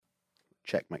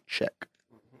Check, mic check.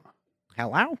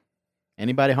 Hello?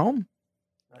 Anybody home?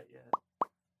 Not yet.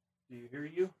 Do you hear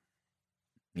you?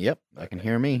 Yep, I can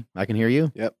hear me. I can hear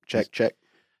you. Yep, check.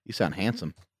 You sound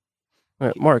handsome. All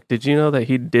right, Mark, did you know that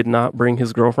he did not bring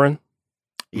his girlfriend?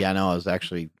 Yeah, no, I was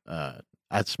actually,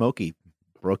 Smokey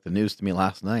broke the news to me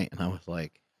last night, and I was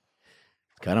like,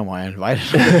 it's kind of why I invited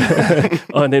her.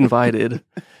 Uninvited.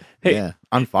 Hey. Yeah,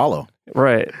 unfollow.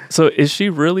 Right. So is she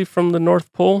really from the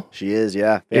North Pole? She is,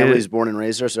 yeah. Family's born and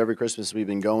raised there, so every Christmas we've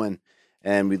been going,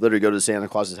 and we literally go to Santa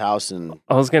Claus's house, and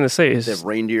I was going to say, they have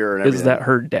reindeer and everything. is that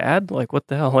her dad? Like, what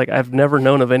the hell? Like, I've never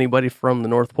known of anybody from the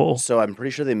North Pole. So I'm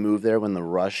pretty sure they moved there when the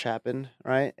rush happened,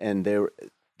 right? And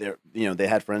they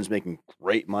had friends making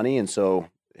great money, and so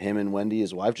him and Wendy,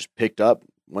 his wife, just picked up,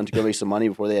 went to go make some money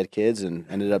before they had kids, and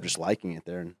ended up just liking it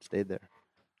there and stayed there.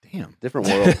 Damn. Different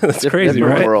world. That's crazy,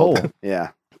 different right? world.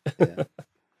 Yeah.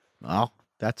 Well,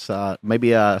 that's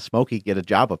maybe Smokey get a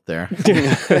job up there.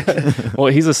 Well,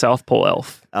 he's a South Pole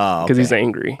elf Oh, because okay. he's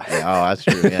angry. Yeah, that's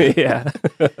true. Yeah,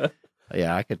 Yeah.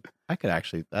 yeah. I could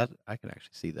actually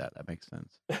see that. That makes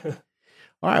sense.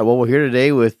 All right. Well, we're here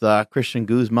today with Christian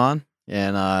Guzman,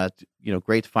 and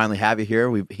great to finally have you here.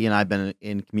 He and I have been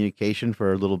in communication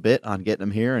for a little bit on getting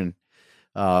him here, and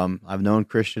I've known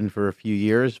Christian for a few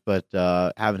years, but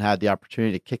haven't had the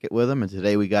opportunity to kick it with him. And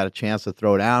today we got a chance to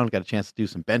throw down, got a chance to do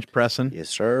some bench pressing. Yes,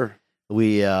 sir.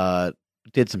 We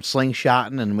did some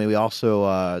slingshotting, and we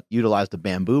also utilized a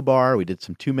bamboo bar. We did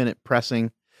some 2-minute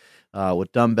pressing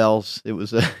with dumbbells. It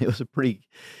was a pretty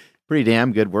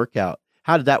damn good workout.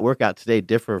 How did that workout today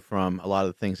differ from a lot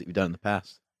of the things that you've done in the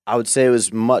past? I would say it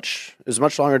was much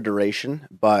longer duration,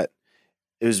 but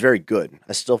it was very good.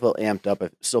 I still felt amped up.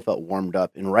 I still felt warmed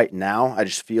up. And right now, I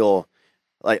just feel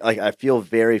like I feel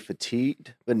very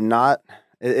fatigued, but not.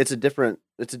 It's a different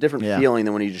feeling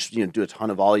than when you just do a ton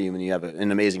of volume and you have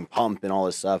an amazing pump and all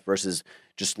this stuff versus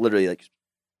just literally like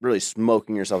really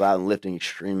smoking yourself out and lifting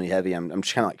extremely heavy. I'm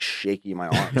just kind of like shaky in my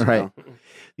arms. Right.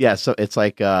 Yeah. So it's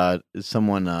like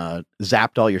someone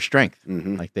zapped all your strength.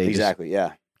 Mm-hmm. Like they exactly.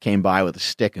 Yeah. came by with a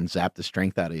stick and zapped the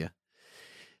strength out of you.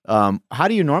 How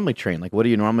do you normally train? Like, what do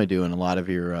you normally do in a lot of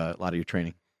your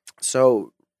training?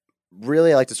 So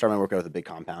really, I like to start my workout with a big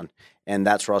compound, and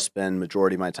that's where I'll spend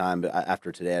majority of my time. But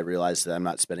after today, I realized that I'm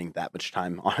not spending that much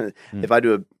time on it. If I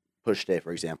do a push day,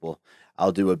 for example,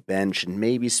 I'll do a bench and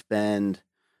maybe spend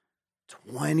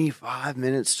 25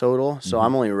 minutes total. So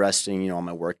I'm only resting, on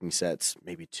my working sets,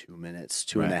 maybe 2 minutes,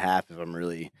 two and a half if I'm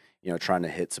really, trying to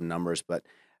hit some numbers. But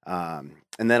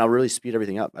and then I'll really speed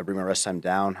everything up. I bring my rest time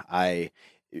down. I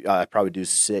probably do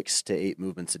 6 to 8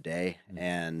 movements a day,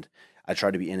 and I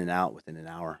try to be in and out within an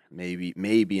hour,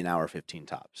 maybe an hour 15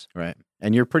 tops. Right.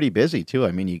 And you're pretty busy too.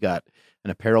 I mean, you got an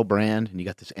apparel brand and you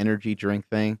got this energy drink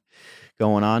thing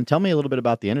going on. Tell me a little bit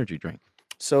about the energy drink.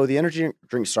 So the energy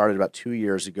drink started about 2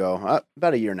 years ago,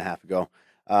 about a year and a half ago.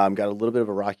 Got a little bit of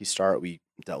a rocky start. We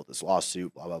dealt with this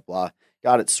lawsuit, blah, blah, blah.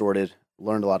 Got it sorted,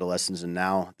 learned a lot of lessons, and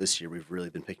now this year we've really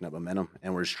been picking up momentum,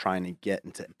 and we're just trying to get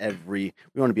into we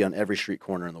want to be on every street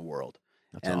corner in the world.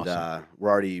 That's awesome. We're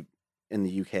already in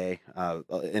the UK,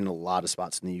 in a lot of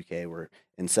spots in the UK. We're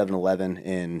in 7-Eleven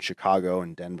in Chicago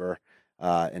and Denver,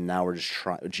 and now we're just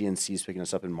trying. GNC's picking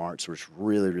us up in March, so we're just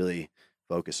really, really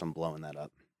focused on blowing that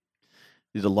up.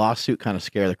 Did the lawsuit kind of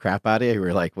scare the crap out of you? You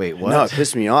were like, wait, what? No, it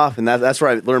pissed me off, and that's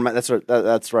where I learned.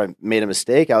 That's where I made a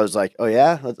mistake. I was like, oh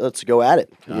yeah, let's go at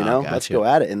it. Let's go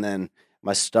at it. And then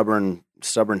my stubborn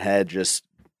head just,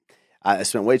 I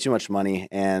spent way too much money,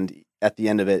 and at the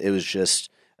end of it, it was just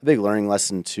a big learning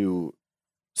lesson to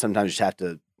sometimes just have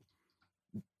to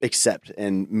accept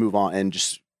and move on, and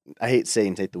just, I hate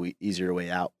saying take the easier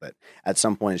way out, but at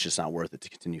some point, it's just not worth it to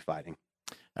continue fighting.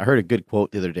 I heard a good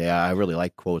quote the other day. I really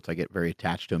like quotes. I get very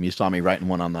attached to them. You saw me writing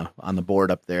one on the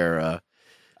board up there. I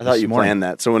thought you planned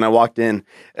that. So when I walked in,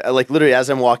 like literally as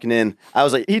I'm walking in, I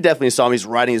was like, he definitely saw me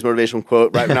writing his motivational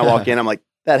quote right when I walk in. I'm like,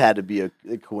 that had to be a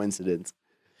coincidence.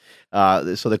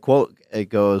 So the quote, it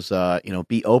goes,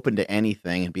 be open to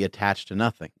anything and be attached to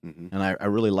nothing. Mm-hmm. And I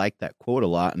really like that quote a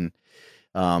lot. And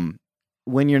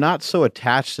when you're not so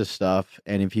attached to stuff,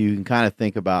 and if you can kind of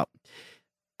think about,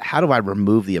 how do I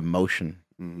remove the emotion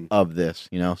of this?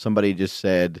 Somebody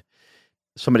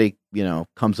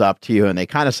comes up to you and they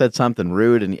kind of said something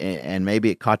rude, and maybe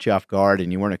it caught you off guard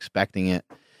and you weren't expecting it.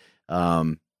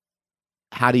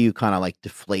 How do you kind of like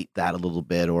deflate that a little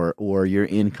bit, or you're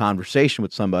in conversation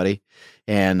with somebody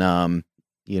and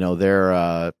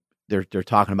they're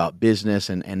talking about business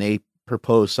and they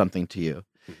propose something to you.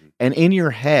 And in your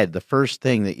head, the first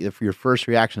thing your first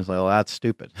reaction is like, "Oh, that's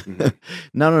stupid."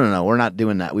 No, we're not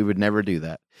doing that. We would never do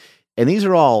that. And these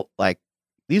are all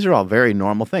very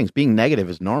normal things. Being negative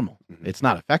is normal. It's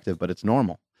not effective, but it's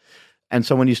normal. And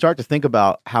so when you start to think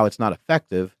about how it's not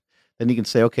effective, then you can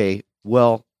say, okay,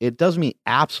 well, it does me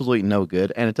absolutely no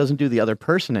good, and it doesn't do the other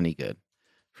person any good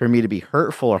for me to be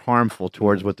hurtful or harmful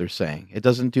towards what they're saying. It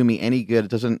doesn't do me any good.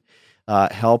 It doesn't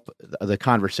help the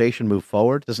conversation move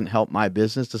forward. It doesn't help my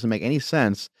business. It doesn't make any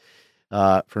sense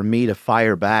for me to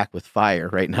fire back with fire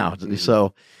right now.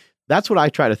 So that's what I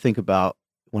try to think about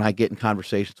when I get in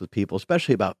conversations with people,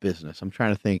 especially about business. I'm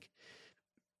trying to think,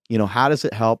 how does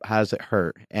it help? How does it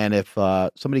hurt? And if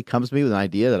somebody comes to me with an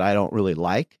idea that I don't really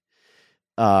like,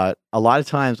 a lot of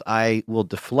times I will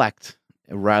deflect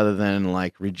rather than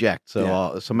like reject.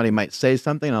 So somebody might say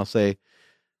something and I'll say,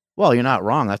 well, you're not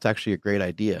wrong. That's actually a great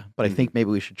idea, but I think maybe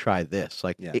we should try this.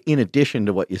 Like in addition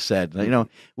to what you said,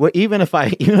 even if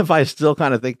I still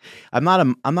kind of think I'm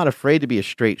not afraid to be a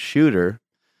straight shooter,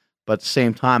 but at the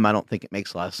same time, I don't think it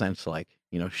makes a lot of sense to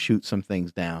shoot some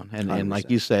things down. And like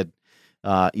you said,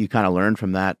 you kind of learned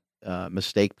from that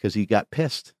mistake because you got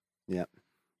pissed. Yeah.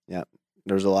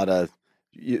 There's a lot of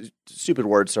stupid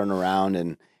words thrown around,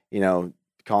 and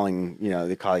calling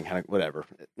kind of whatever.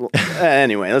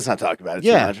 Anyway, let's not talk about it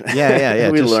too much. Yeah.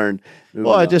 We learned.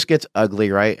 Well, it just gets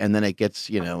ugly, right? And then it gets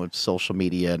social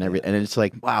media and everything, and it's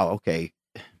like, wow, okay,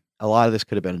 a lot of this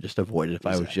could have been just avoided if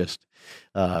I was just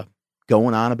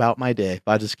going on about my day. If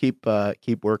I just keep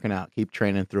working out, keep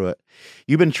training through it.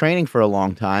 You've been training for a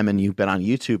long time, and you've been on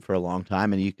YouTube for a long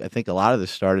time, and I think a lot of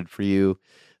this started for you.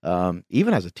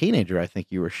 Even as a teenager, I think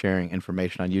you were sharing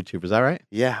information on YouTube. Is that right?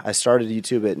 Yeah, I started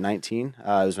YouTube at 19. It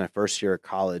was my first year of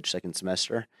college, second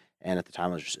semester, and at the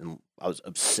time I was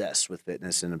obsessed with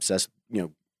fitness and obsessed,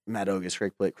 Matt Ogus,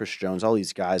 Craig Plitt, Chris Jones, all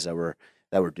these guys that were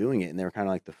doing it, and they were kind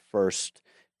of like the first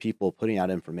people putting out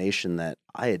information that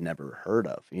I had never heard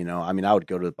of. I would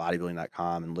go to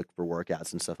bodybuilding.com and look for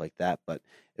workouts and stuff like that, but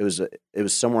it was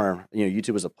somewhere.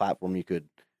 YouTube was a platform you could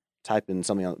type in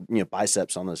something on,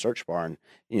 biceps on the search bar, and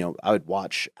I would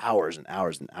watch hours and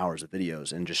hours and hours of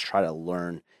videos and just try to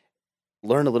learn a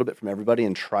little bit from everybody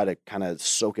and try to kind of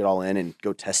soak it all in and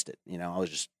go test it. I was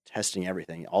just testing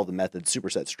everything, all the methods,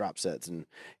 supersets, drop sets, and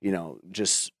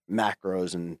just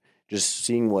macros, and just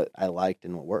seeing what I liked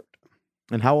and what worked.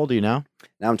 And how old are you now?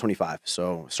 Now I'm 25,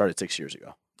 so started 6 years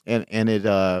ago. And it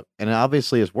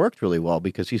obviously has worked really well,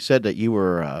 because you said that you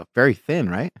were very thin,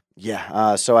 right?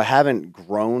 Yeah. So I haven't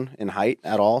grown in height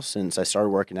at all since I started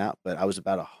working out, but I was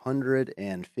about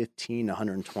 115,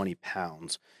 120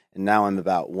 pounds, and now I'm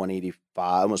about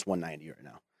 185, almost 190 right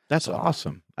now. That's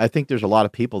awesome. I think there's a lot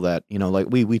of people that like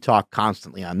we talk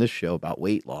constantly on this show about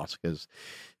weight loss, because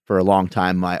for a long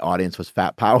time my audience was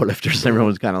fat powerlifters. Everyone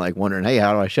was kind of like wondering, hey,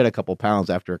 how do I shed a couple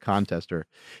pounds after a contest, or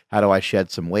how do I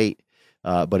shed some weight?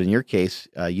 But in your case,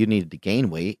 you needed to gain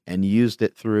weight, and you used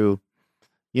it through,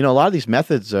 a lot of these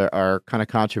methods are kind of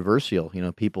controversial.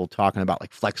 People talking about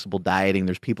like flexible dieting.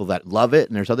 There's people that love it,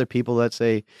 and there's other people that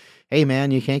say, hey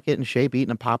man, you can't get in shape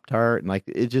eating a Pop-Tart. And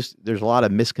there's a lot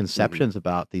of misconceptions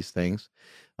about these things.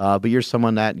 But you're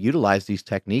someone that utilized these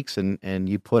techniques, and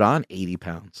you put on 80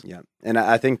 pounds. Yeah. And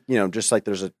I think, just like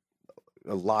there's a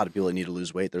lot of people that need to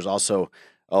lose weight, there's also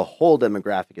a whole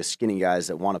demographic of skinny guys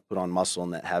that want to put on muscle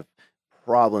and that have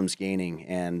problems gaining,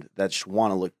 and that just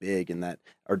want to look big, and that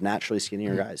are naturally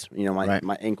skinnier guys.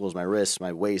 My ankles, my wrists,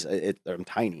 my waist, I'm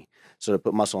tiny. So to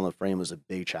put muscle on the frame was a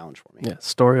big challenge for me. Yeah,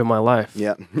 story of my life.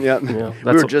 Yeah. We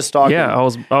were just talking. Yeah,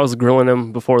 I was grilling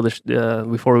him before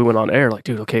before we went on air. Like,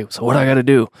 dude, okay, so what do I got to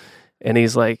do? And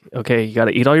he's like, okay, you got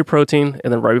to eat all your protein,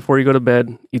 and then right before you go to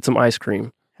bed, eat some ice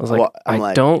cream. I was like,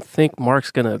 I don't think Mark's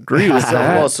going to agree with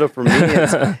that. Well, so for me,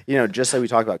 it's, just like we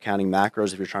talk about counting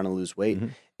macros if you're trying to lose weight. Mm-hmm.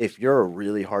 If you're a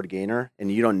really hard gainer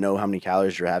and you don't know how many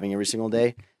calories you're having every single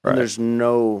day,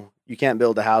 then you can't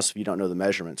build a house if you don't know the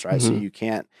measurements, right? Mm-hmm.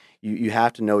 So you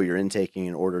have to know what you're intaking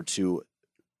in order to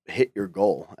hit your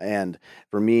goal. And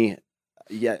for me,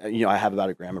 I have about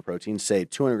a gram of protein, say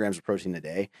 200 grams of protein a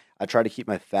day. I try to keep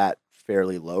my fat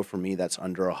fairly low. For me, that's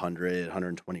under 100,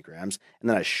 120 grams. And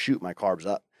then I shoot my carbs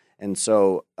up. And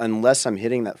so unless I'm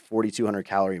hitting that 4,200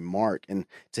 calorie mark, and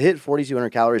to hit 4,200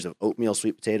 calories of oatmeal,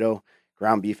 sweet potato,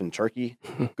 ground beef, and turkey,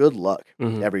 good luck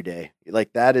every day.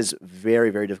 Like, that is very,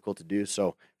 very difficult to do.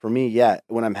 So for me,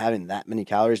 when I'm having that many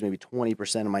calories, maybe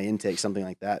 20% of my intake, something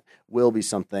like that, will be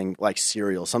something like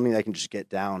cereal, something that I can just get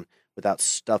down without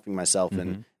stuffing myself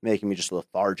and making me just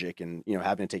lethargic and,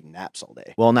 having to take naps all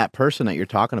day. Well, and that person that you're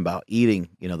talking about eating,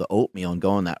 the oatmeal and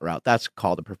going that route, that's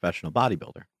called a professional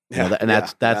bodybuilder.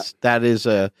 That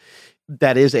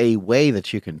is a way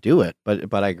that you can do it.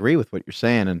 But I agree with what you're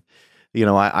saying. And,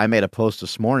 I made a post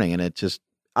this morning, and it just,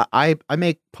 I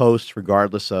make posts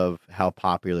regardless of how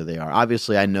popular they are.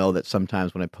 Obviously, I know that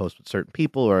sometimes when I post with certain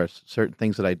people or certain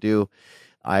things that I do,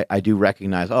 I do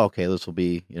recognize, oh, okay, this will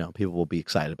be, people will be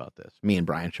excited about this. Me and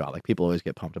Brian Shaw, like people always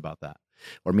get pumped about that,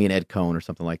 or me and Ed Cohn or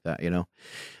something like that,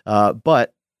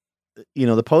 But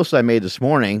the post I made this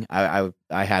morning, I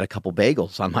had a couple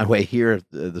bagels on my way here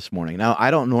this morning. Now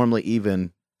I don't normally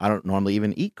even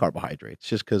eat carbohydrates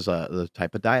just because the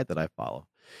type of diet that I follow.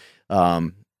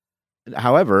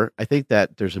 However, I think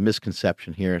that there's a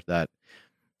misconception here that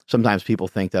sometimes people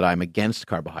think that I'm against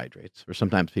carbohydrates, or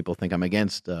sometimes people think I'm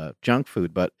against junk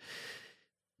food, but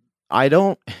I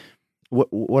don't.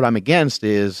 What I'm against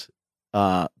is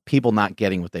people not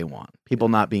getting what they want, people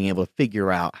not being able to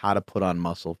figure out how to put on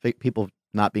muscle, people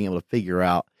not being able to figure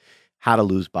out how to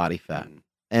lose body fat.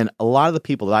 And a lot of the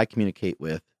people that I communicate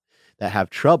with that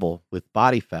have trouble with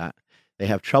body fat, they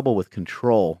have trouble with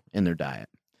control in their diet.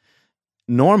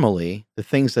 Normally, the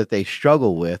things that they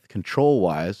struggle with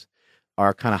control-wise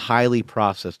are kind of highly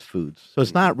processed foods. So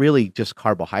it's not really just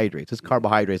carbohydrates. It's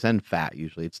carbohydrates and fat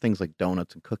usually. It's things like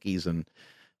donuts and cookies, and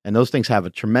those things have a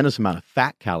tremendous amount of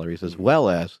fat calories as well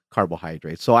as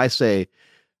carbohydrates. So I say,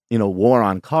 war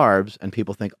on carbs, and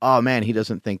people think, oh man, he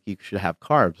doesn't think you should have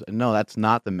carbs. And no, that's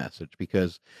not the message,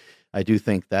 because I do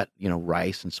think that,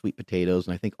 rice and sweet potatoes,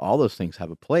 and I think all those things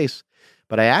have a place.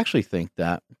 But I actually think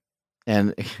that,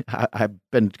 and I've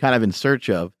been kind of in search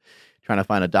of trying to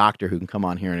find a doctor who can come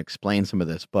on here and explain some of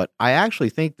this, but I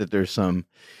actually think that there's some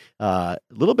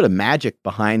little bit of magic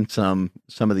behind some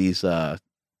of these things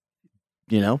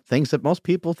that most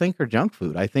people think are junk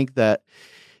food. I think that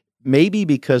maybe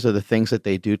because of the things that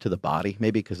they do to the body,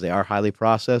 maybe because they are highly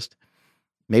processed,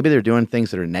 maybe they're doing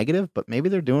things that are negative, but maybe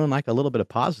they're doing like a little bit of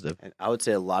positive. And I would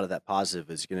say a lot of that positive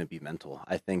is going to be mental.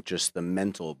 I think just the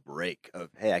mental break of,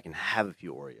 hey, I can have a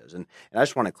few Oreos. And I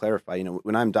just want to clarify,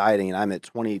 when I'm dieting and I'm at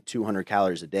 2,200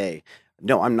 calories a day,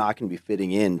 no, I'm not going to be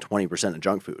fitting in 20% of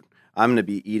junk food. I'm going to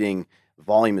be eating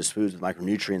voluminous foods with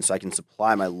micronutrients so I can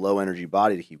supply my low energy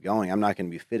body to keep going. I'm not going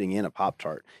to be fitting in a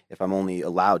Pop-Tart if I'm only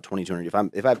allowed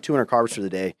 2,200. If I have 200 carbs for the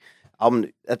day,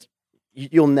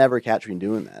 you'll never catch me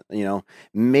doing that.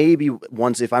 Maybe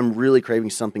once if I'm really craving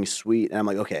something sweet and I'm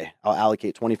like, okay, I'll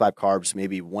allocate 25 carbs,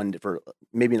 maybe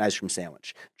an ice cream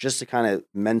sandwich, just to kind of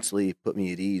mentally put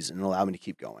me at ease and allow me to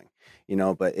keep going.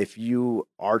 But if you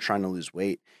are trying to lose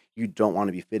weight, you don't want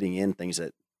to be fitting in things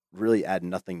that really add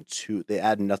nothing to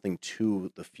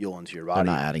the fuel into your body.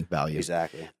 They're not adding value.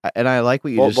 Exactly. And I like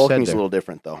what you just said there. Bulking's a little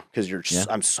different though, because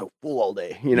I'm so full all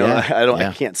day.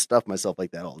 I can't stuff myself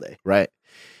like that all day. Right.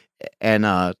 And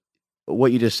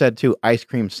what you just said too, ice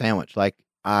cream sandwich,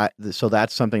 so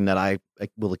that's something that I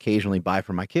will occasionally buy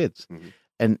for my kids.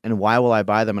 Mm-hmm. And why will I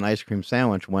buy them an ice cream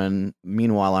sandwich when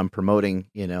meanwhile I'm promoting,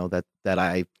 that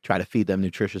I try to feed them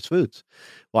nutritious foods?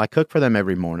 Well, I cook for them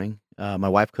every morning. My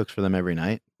wife cooks for them every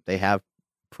night. They have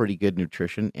pretty good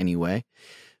nutrition anyway.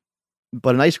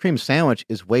 But an ice cream sandwich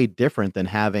is way different than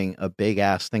having a big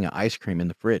ass thing of ice cream in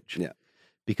the fridge. Yeah.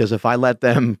 Because if I let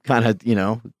them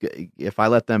if I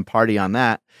let them party on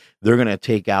that, they're going to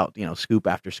take out, scoop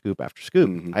after scoop after scoop.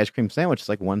 Mm-hmm. Ice cream sandwich is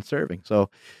like one serving. So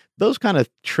those kind of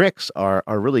tricks are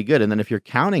really good. And then if you're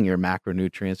counting your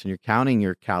macronutrients and you're counting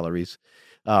your calories,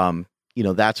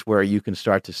 that's where you can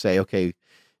start to say, okay,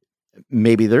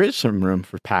 maybe there is some room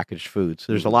for packaged foods.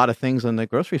 There's a lot of things in the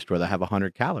grocery store that have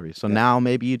 100 calories. So now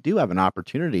maybe you do have an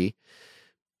opportunity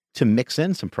to mix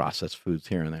in some processed foods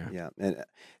here and there. Yeah, and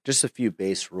just a few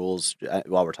base rules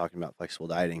while we're talking about flexible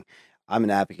dieting. I'm an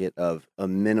advocate of a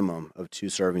minimum of 2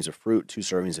 servings of fruit, 2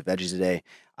 servings of veggies a day.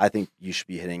 I think you should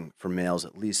be hitting, for males,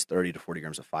 at least 30 to 40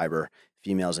 grams of fiber,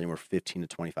 females anywhere 15 to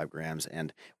 25 grams.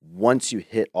 And once you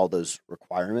hit all those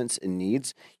requirements and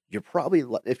needs, you're probably,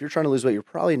 if you're trying to lose weight, you're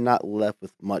probably not left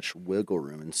with much wiggle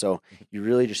room. And so you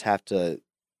really just have to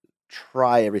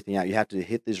try everything out. You have to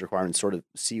hit these requirements, sort of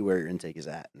see where your intake is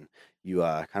at, and you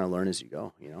kind of learn as you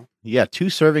go, Yeah, 2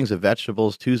 servings of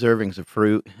vegetables, 2 servings of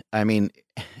fruit. I mean,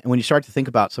 and when you start to think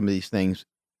about some of these things,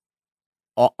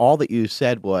 all that you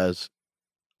said was,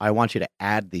 I want you to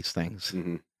add these things.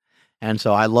 Mm-hmm. And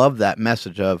so I love that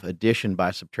message of addition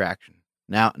by subtraction.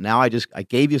 Now I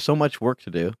gave you so much work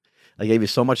to do. I gave you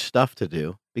so much stuff to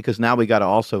do, because now we got to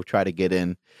also try to get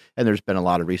in, and there's been a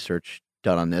lot of research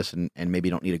done on this, and maybe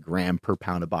you don't need a gram per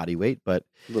pound of body weight, but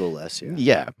a little less.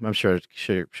 Yeah, I'm sure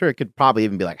it could probably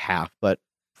even be like half, but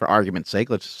for argument's sake,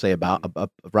 let's say about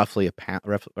roughly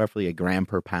a gram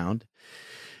per pound.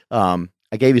 I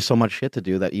gave you so much shit to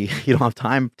do that you don't have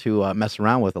time to mess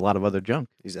around with a lot of other junk.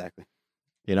 Exactly.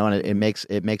 And it makes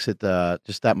it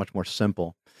just that much more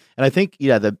simple. And I think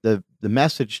the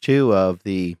message too of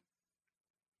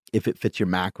if it fits your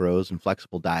macros and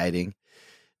flexible dieting.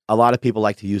 A lot of people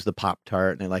like to use the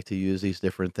Pop-Tart and they like to use these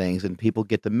different things, and people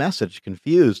get the message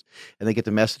confused. And they get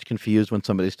the message confused when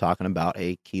somebody's talking about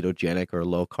a ketogenic or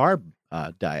low carb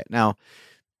diet. Now,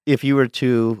 if you were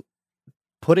to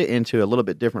put it into a little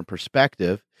bit different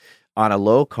perspective, on a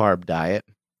low carb diet,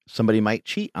 somebody might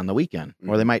cheat on the weekend,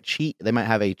 or they might cheat. They might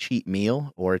have a cheat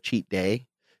meal or a cheat day.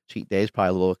 Cheat day is probably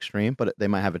a little extreme, but they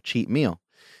might have a cheat meal.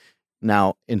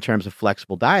 Now, in terms of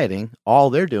flexible dieting, all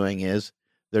they're doing is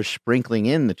they're sprinkling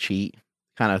in the cheat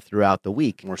kind of throughout the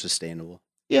week. More sustainable.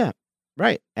 Yeah,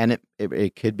 right. And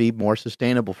it could be more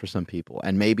sustainable for some people.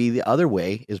 And maybe the other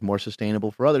way is more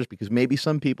sustainable for others, because maybe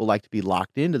some people like to be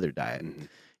locked into their diet.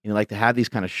 Like to have these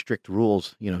kind of strict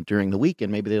rules, during the week,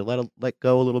 and maybe they let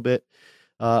go a little bit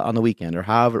on the weekend, or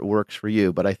however it works for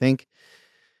you. But I think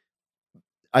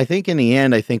in the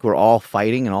end, I think we're all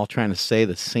fighting and all trying to say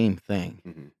the same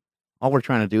thing. All we're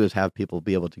trying to do is have people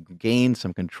be able to gain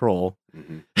some control,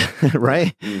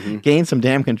 right? Gain some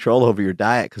damn control over your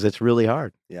diet, because it's really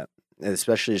hard. Yeah, and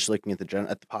especially just looking at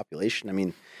the population. I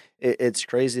mean, it's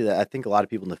crazy that I think a lot of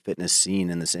people in the fitness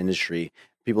scene, in this industry,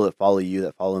 people that follow you,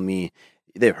 that follow me,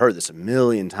 they've heard this a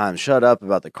million times. Shut up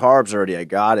about the carbs already. I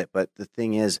got it. But the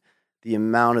thing is, the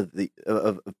amount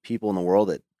of people in the world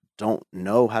that don't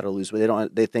know how to lose weight.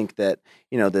 They think that,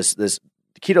 this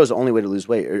keto is the only way to lose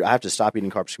weight, or I have to stop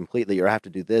eating carbs completely, or I have to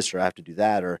do this, or I have to do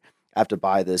that, or I have to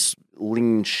buy this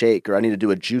lean shake, or I need to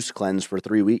do a juice cleanse for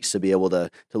 3 weeks to be able to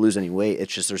lose any weight.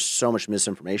 It's just, there's so much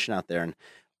misinformation out there, and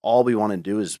all we want to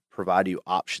do is provide you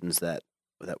options that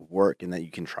work and that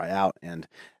you can try out, and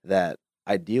that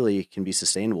ideally can be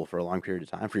sustainable for a long period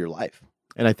of time for your life.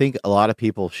 And I think a lot of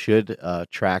people should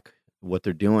track what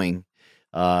they're doing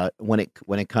when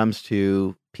it comes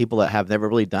to people that have never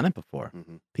really done it before.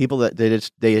 People that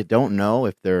they don't know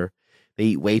if they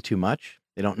eat way too much.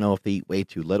 They don't know if they eat way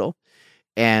too little.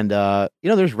 And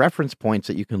there's reference points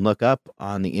that you can look up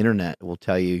on the internet. It will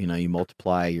tell you, you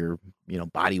multiply your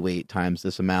body weight times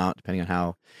this amount, depending on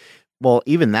how. Well,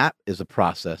 even that is a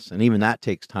process, and even that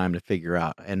takes time to figure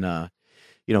out. And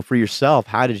for yourself,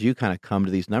 how did you kind of come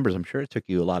to these numbers? I'm sure it took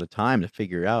you a lot of time to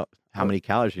figure out how many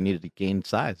calories you needed to gain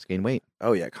weight.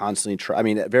 Oh yeah, constantly.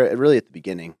 Really at the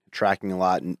beginning, tracking a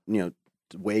lot, and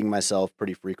weighing myself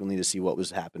pretty frequently to see what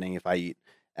was happening. If I eat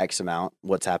X amount,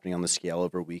 what's happening on the scale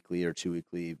over weekly or 2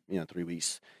 weekly, 3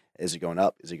 weeks? Is it going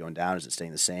up? Is it going down? Is it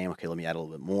staying the same? Okay, let me add a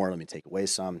little bit more. Let me take away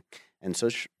some. And so,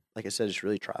 like I said, it's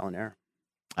really trial and error.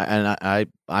 And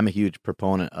I'm a huge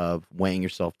proponent of weighing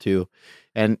yourself too.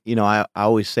 And, I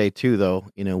always say too, though,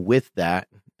 with that,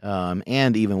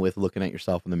 and even with looking at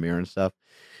yourself in the mirror and stuff,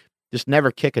 just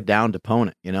never kick a downed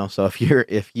opponent, So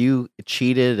if you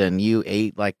cheated and you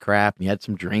ate like crap and you had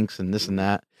some drinks and this and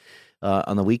that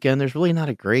on the weekend, there's not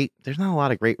a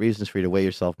lot of great reasons for you to weigh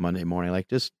yourself Monday morning. Like,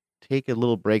 just take a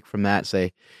little break from that.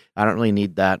 Say, I don't really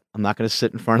need that. I'm not going to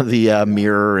sit in front of the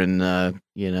mirror and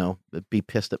be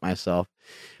pissed at myself.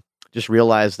 Just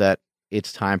realize that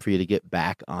it's time for you to get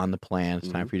back on the plan. It's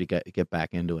time for you to get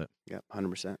back into it. Yeah,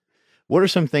 100%. What are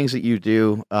some things that you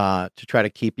do to try to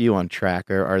keep you on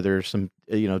track? Or are there some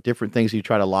different things you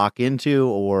try to lock into,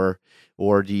 or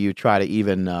do you try to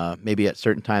even maybe at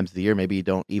certain times of the year, maybe you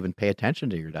don't even pay attention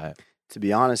to your diet? To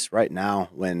be honest, right now,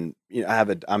 when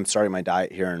I'm starting my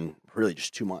diet here in really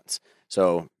just 2 months,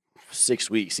 so 6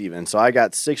 weeks even. So I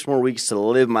got 6 more weeks to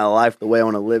live my life the way I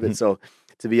want to live it. So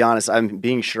to be honest, I'm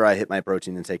being sure I hit my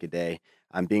protein intake a day.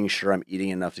 I'm being sure I'm eating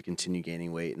enough to continue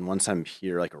gaining weight. And once I'm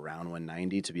here, like around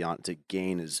 190, to be honest, to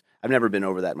gain I've never been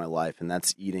over that in my life. And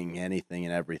that's eating anything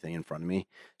and everything in front of me.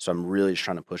 So I'm really just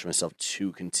trying to push myself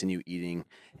to continue eating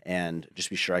and just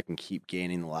be sure I can keep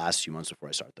gaining the last few months before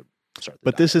I start the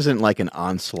But diet. This isn't like an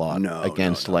onslaught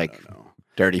against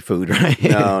dirty food, right?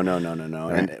 No.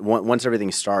 Right. And once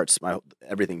everything starts,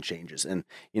 everything changes. And,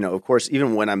 of course,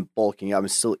 even when I'm bulking, I'm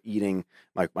still eating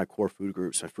my core food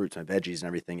groups, my fruits, my veggies and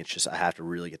everything. It's just I have to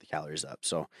really get the calories up.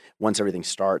 So once everything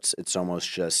starts, it's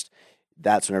almost just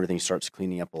that's when everything starts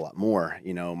cleaning up a lot more.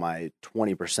 My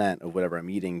 20% of whatever I'm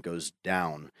eating goes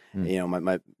down.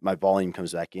 My volume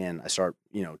comes back in. I start,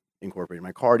 incorporating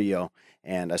my cardio,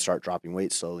 and I start dropping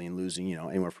weight slowly and losing,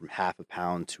 anywhere from half a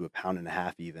pound to 1.5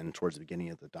 pounds even towards the beginning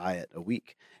of the diet a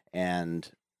week. And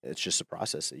it's just a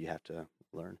process that you have to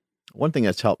learn. One thing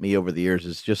that's helped me over the years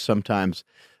is just sometimes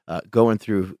going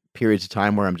through periods of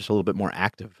time where I'm just a little bit more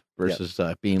active versus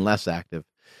being less active.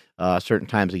 certain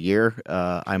times a year,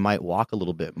 I might walk a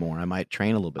little bit more. I might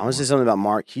train a little bit I want more. to say something about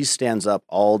Mark. He stands up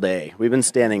all day. We've been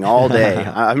standing all day.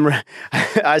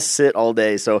 I sit all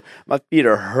day, so my feet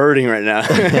are hurting right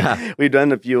now. We've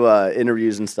done a few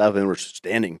interviews and stuff, and we're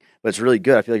standing, but it's really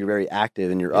good. I feel like you're very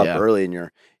active, and you're up early,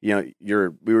 and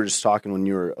we were just talking when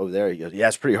you were over there. He goes, yeah,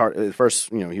 it's pretty hard. At first,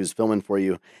 he was filming for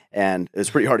you, and it's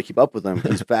pretty hard to keep up with him.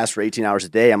 He's fast for 18 hours a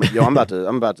day. I'm like, I'm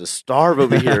about to starve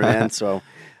over here, man. So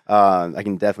I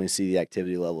can definitely see the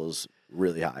activity levels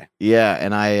really high. Yeah,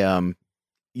 and I,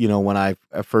 when I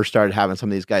first started having some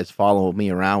of these guys follow me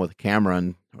around with a camera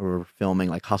and or filming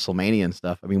like Hustlemania and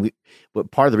stuff. I mean,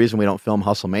 but part of the reason we don't film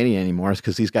Hustlemania anymore is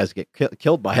because these guys get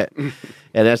killed by it, and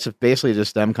that's basically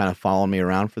just them kind of following me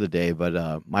around for the day.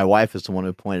 But my wife is the one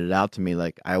who pointed it out to me.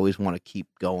 Like, I always want to keep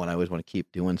going. I always want to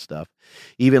keep doing stuff.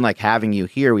 Even like having you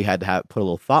here, we had to put a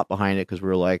little thought behind it because we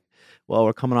were like, well,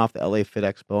 we're coming off the LA Fit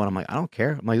Expo, and I'm like, I don't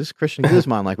care. I'm like, this is Christian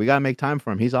Guzman. Like, we got to make time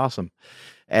for him. He's awesome.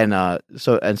 And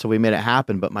so we made it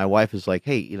happen. But my wife is like,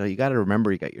 hey, you got to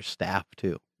remember you got your staff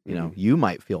too. You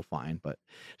might feel fine, but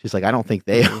she's like, I don't think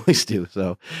they always do.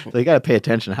 So you got to pay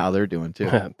attention to how they're doing too.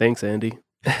 Thanks, Andy.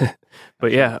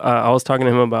 But yeah, I was talking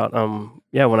to him about,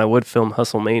 when I would film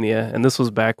Hustlemania, and this was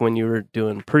back when you were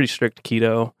doing pretty strict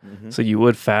keto. Mm-hmm. So you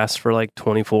would fast for like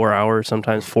 24 hours,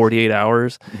 sometimes 48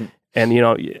 hours. And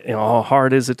how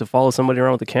hard is it to follow somebody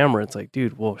around with a camera? It's like,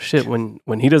 dude, well, shit. When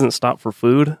he doesn't stop for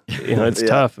food, it's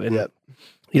tough. And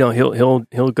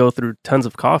he'll go through tons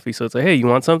of coffee. So it's like, hey, you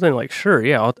want something? Like, sure,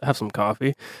 yeah, I'll have some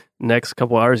coffee. Next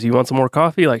couple hours, you want some more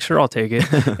coffee? Like, sure, I'll take it.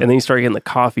 And then you start getting the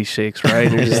coffee shakes, right?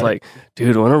 And you're just like,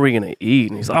 dude, when are we gonna eat?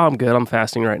 And he's like, oh, I'm good. I'm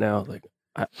fasting right now. Like,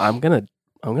 I'm gonna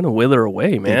wither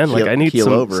away, man. Like, I need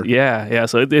some over. Yeah.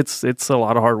 So it's a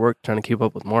lot of hard work trying to keep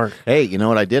up with Mark. Hey, you know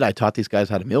what I did? I taught these guys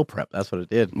how to meal prep. That's what it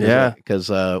did. Yeah. Because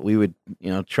we would,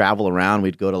 travel around.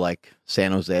 We'd go to like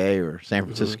San Jose or San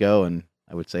Francisco, and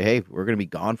I would say, hey, we're going to be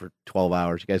gone for 12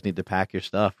 hours. You guys need to pack your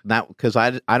stuff. Not because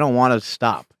I don't want to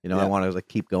stop. I want to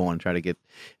keep going, try to get,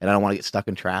 and I don't want to get stuck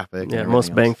in traffic. Yeah,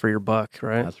 most bang for your buck,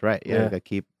 right? That's right. Yeah. Got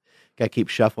to keep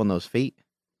shuffling those feet.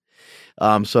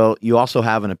 So you also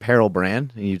have an apparel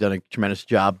brand, and you've done a tremendous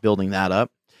job building that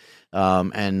up.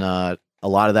 And a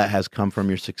lot of that has come from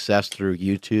your success through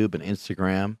YouTube and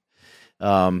Instagram.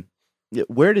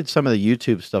 Where did some of the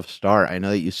YouTube stuff start? I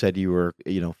know that you said you were,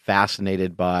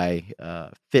 fascinated by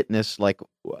fitness. Like,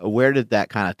 where did that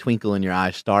kind of twinkle in your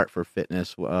eye start for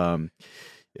fitness? How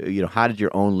did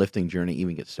your own lifting journey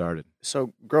even get started?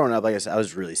 So growing up, like I said, I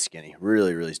was really skinny,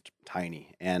 really, really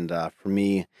tiny. And for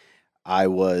me, I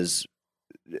was,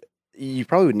 you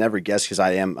probably would never guess because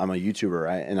I'm a YouTuber,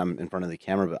 right? And I'm in front of the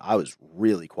camera, but I was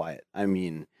really quiet. I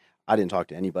mean, I didn't talk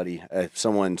to anybody. If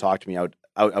someone talked to me,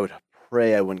 I would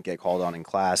pray I wouldn't get called on in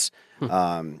class.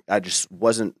 I just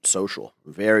wasn't social,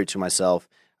 very to myself.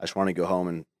 I just wanted to go home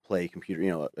and play a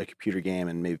computer game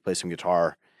and maybe play some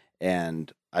guitar.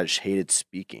 And I just hated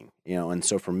speaking, And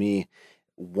so for me,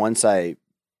 once I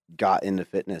got into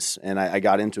fitness, and I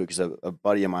got into it because a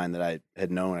buddy of mine that I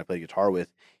had known I played guitar with,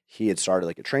 he had started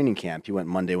like a training camp. He went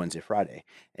Monday, Wednesday, Friday,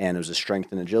 and it was a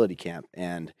strength and agility camp.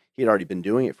 And he had already been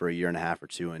doing it for a year and a half or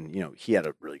two. And, he had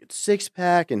a really good six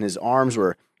pack, and his arms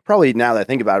were probably, now that I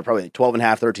think about it, probably like 12 and a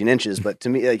half, 13 inches. But to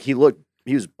me, like, he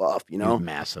was buff, He was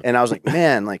massive. And I was like,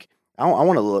 man, like, I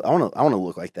want to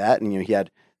look like that. And, he had,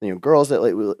 girls that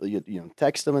like,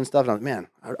 text him and stuff. And I was like, man,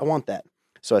 I want that.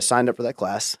 So I signed up for that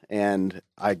class, and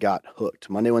I got hooked.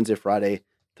 Monday, Wednesday, Friday,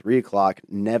 3:00,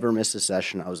 never missed a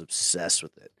session. I was obsessed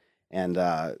with it. And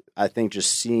I think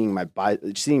just seeing my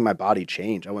body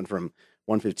change, I went from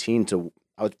 115 to,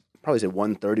 I would probably say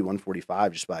 130,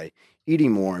 145 just by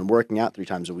eating more and working out 3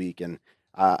 times a week. And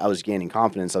I was gaining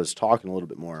confidence. I was talking a little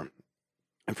bit more.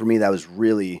 And for me, that was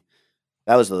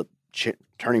the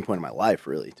turning point in my life,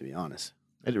 really, to be honest.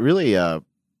 It really,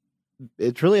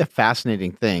 it's really a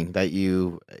fascinating thing that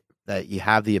you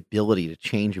have the ability to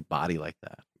change your body like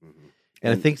that. Mm-hmm.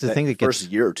 And I think the thing that first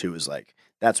year or two is like,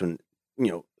 that's when,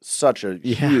 such a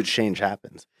huge change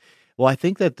happens. Well, I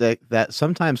think that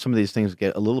sometimes some of these things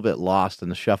get a little bit lost in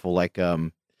the shuffle. Like,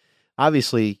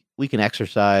 obviously we can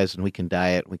exercise and we can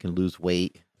diet, we can lose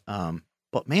weight.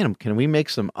 But man, can we make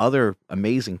some other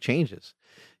amazing changes?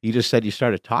 You just said you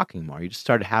started talking more. You just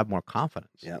started to have more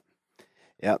confidence. Yeah.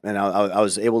 And I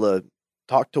was able to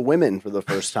talk to women for the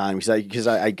first time because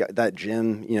I got that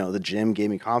gym, the gym gave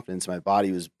me confidence. My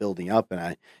body was building up, and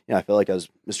I felt like I was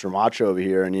Mr. Macho over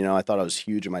here, and I thought I was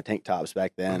huge in my tank tops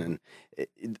back then,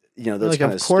 and those like,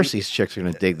 of course these chicks are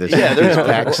going to dig this. Yeah, there's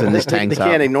pecs and this tank top.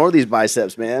 They can't ignore these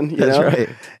biceps, man. That's right.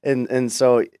 And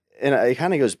so it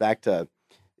kind of goes back to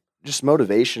just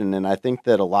motivation, and I think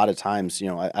that a lot of times,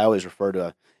 I always refer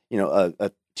to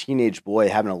a teenage boy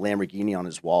having a Lamborghini on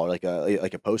his wall, or like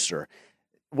a poster.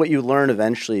 What you learn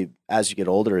eventually as you get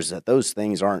older is that those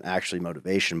things aren't actually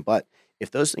motivation. But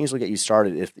if those things will get you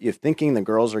started, if thinking the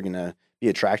girls are going to be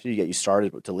attracted to get you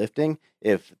started to lifting,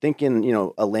 if thinking,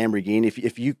 a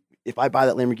Lamborghini, if I buy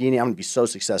that Lamborghini, I'm going to be so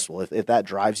successful. If that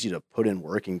drives you to put in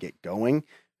work and get going,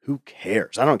 who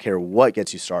cares? I don't care what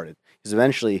gets you started, because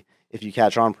eventually, if you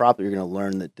catch on properly, you're going to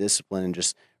learn the discipline and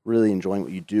just really enjoying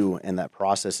what you do, and that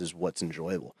process is what's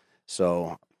enjoyable.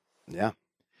 So, yeah.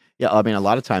 Yeah, I mean, a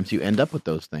lot of times you end up with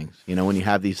those things. When you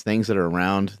have these things that are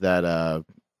around that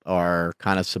are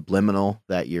kind of subliminal,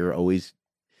 that you're always,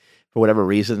 for whatever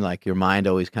reason, like your mind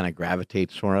always kind of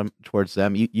gravitates towards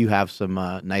them. You have some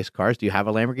nice cars. Do you have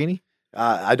a Lamborghini?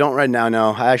 I don't right now,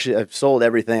 no. I've sold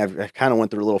everything. I kind of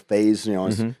went through a little phase, I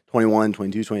was 21,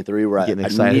 22, 23, where I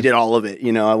needed all of it.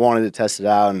 I wanted to test it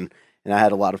out, and I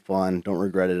had a lot of fun. Don't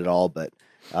regret it at all. But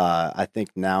I think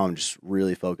now I'm just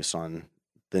really focused on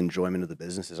the enjoyment of the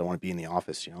businesses. I want to be in the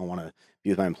office. I want to be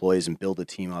with my employees and build a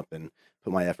team up and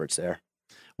put my efforts there.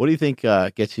 What do you think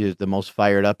gets you the most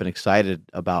fired up and excited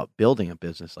about building a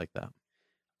business like that?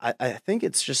 I think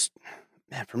it's just,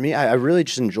 man, for me, I really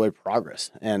just enjoy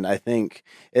progress. And I think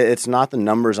it's not the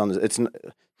numbers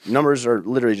numbers are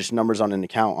literally just numbers on an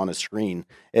account on a screen.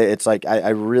 It's like, I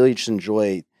really just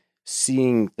enjoy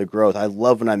seeing the growth. I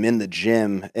love when I'm in the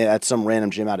gym at some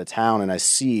random gym out of town and I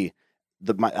see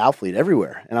my athlete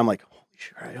everywhere. And I'm like, holy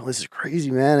shit, this is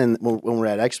crazy, man. And when we're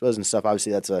at expos and stuff,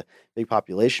 obviously that's a big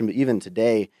population. But even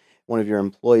today, one of your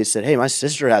employees said, hey, my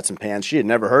sister had some pants. She had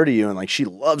never heard of you. And like, she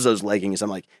loves those leggings. I'm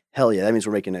like, hell yeah, that means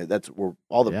we're making it. That's where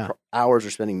all the hours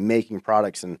we're spending making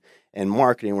products and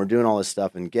marketing. We're doing all this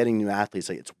stuff and getting new athletes.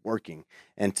 Like, it's working.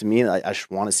 And to me, I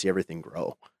just want to see everything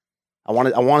grow. I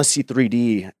want to see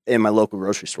 3D in my local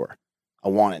grocery store. I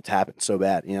want it to happen so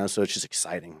bad, so it's just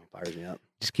exciting. It fires me up.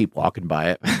 Just keep walking by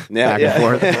it. Yeah, back and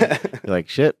forth. You're like,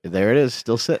 shit, there it is,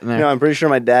 still sitting there. I'm pretty sure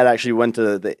my dad actually went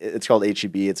to it's called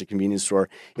H-E-B. It's a convenience store.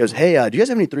 He goes, hey, do you guys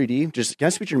have any 3D? Just, can I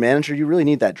speak to your manager? You really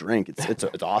need that drink.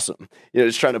 It's awesome.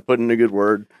 Just trying to put in a good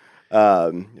word.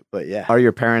 But yeah. Are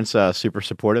your parents super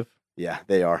supportive? Yeah,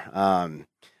 they are. I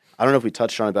don't know if we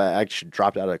touched on it, but I actually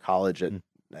dropped out of college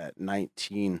at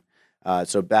 19.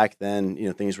 So back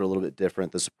then, things were a little bit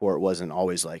different. The support wasn't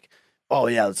always like, oh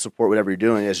yeah, let's support whatever you're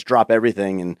doing. Just drop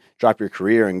everything and drop your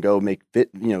career and go make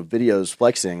videos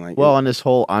flexing. Like, well, and this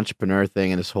whole entrepreneur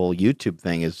thing and this whole YouTube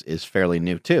thing is fairly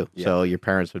new too. Yeah. So your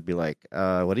parents would be like,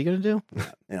 what are you going to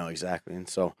do? Exactly. And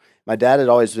so my dad had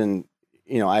always been,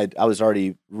 I was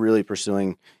already really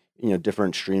pursuing,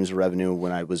 different streams of revenue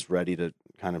when I was ready to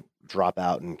kind of drop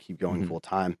out and keep going full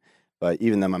time. But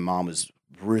even then, my mom was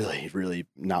really, really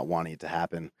not wanting it to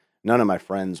happen. None of my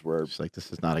friends were just like,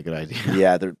 this is not a good idea.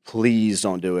 Yeah, they're, please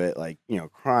don't do it. Like,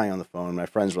 crying on the phone. My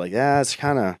friends were like, yeah, it's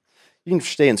kind of, you can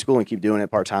stay in school and keep doing it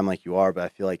part-time like you are. But I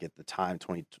feel like at the time,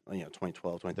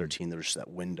 2012, 2013, there was just that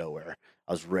window where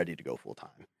I was ready to go full time.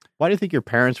 Why do you think your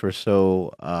parents were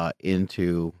so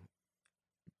into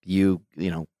you,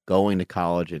 going to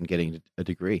college and getting a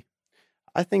degree?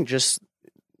 I think just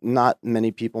not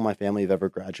many people in my family have ever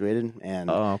graduated, and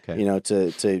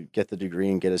to get the degree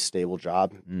and get a stable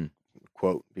job,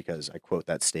 quote, because I quote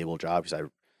that stable job because I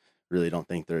really don't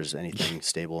think there's anything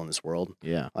stable in this world,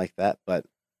 like that. But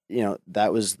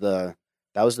that was the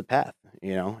path,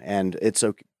 and it's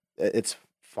okay, it's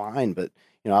fine. But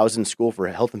I was in school for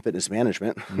health and fitness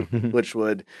management, which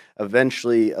would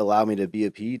eventually allow me to be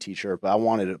a PE teacher. But I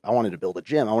wanted to build a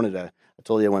gym. I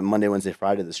told you I went Monday, Wednesday,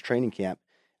 Friday to this training camp.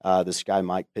 This guy,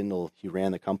 Mike Pindle, he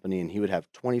ran the company, and he would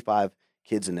have 25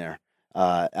 kids in there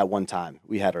at one time.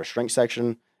 We had our strength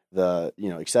section, the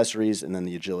accessories, and then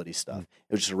the agility stuff.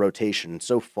 It was just a rotation.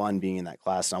 So fun being in that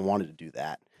class, and I wanted to do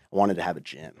that. I wanted to have a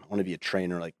gym. I wanted to be a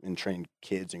trainer, and train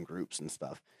kids in groups and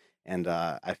stuff. And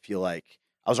I feel like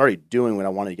I was already doing what I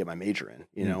wanted to get my major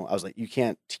in. I was like, you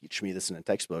can't teach me this in a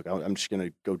textbook. I'm just gonna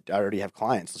go. I already have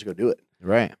clients. Let's go do it.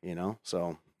 Right.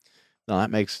 So no, that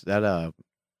makes that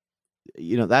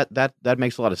that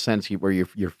makes a lot of sense. Where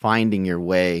you're finding your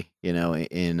way,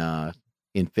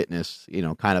 in fitness,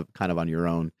 kind of on your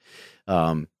own.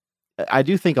 I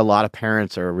do think a lot of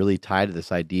parents are really tied to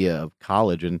this idea of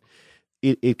college, and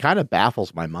it kind of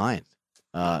baffles my mind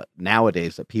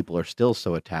nowadays that people are still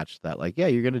so attached to that. Like, yeah,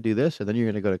 you're going to do this, and then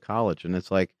you're going to go to college, and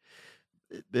it's like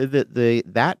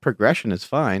that progression is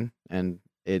fine, and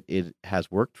it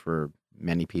has worked for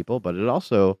many people, but it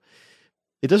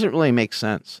doesn't really make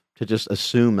sense to just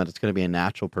assume that it's going to be a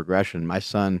natural progression. My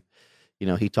son,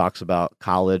 he talks about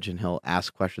college and he'll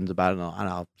ask questions about it, and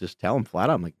I'll just tell him flat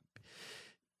out, I'm like,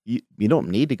 you don't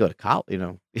need to go to college.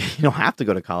 You don't have to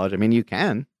go to college. I mean, you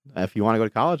can, If you want to go to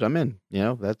college, I'm in.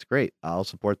 That's great. I'll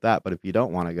support that. But if you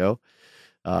don't want to go,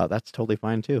 that's totally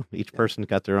fine too. Each person's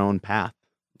got their own path.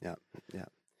 Yeah, yeah,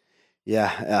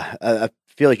 yeah. I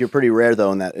feel like you're pretty rare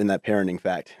though in that parenting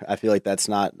fact. I feel like that's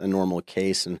not a normal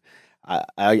case, and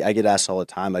I get asked all the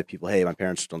time by people, "Hey, my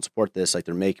parents don't support this. Like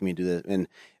they're making me do this." And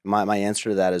my answer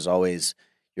to that is always,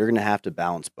 you're going to have to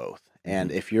balance both.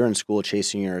 And if you're in school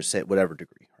chasing your whatever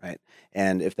degree, right?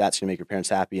 And if that's going to make your parents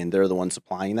happy and they're the ones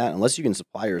supplying that, unless you can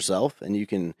supply yourself and you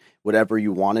can whatever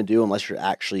you want to do, unless you're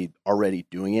actually already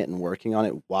doing it and working on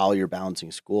it while you're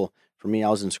balancing school. For me, I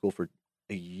was in school for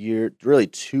a year, really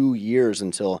 2 years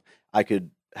until I could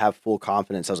have full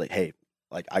confidence. I was like, hey,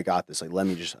 like I got this. Like, let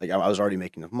me just I was already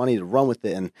making enough money to run with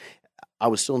it. And I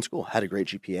was still in school, had a great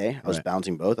GPA. I was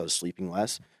balancing both. I was sleeping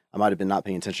less. I might have been not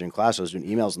paying attention in class. I was doing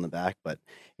emails in the back, but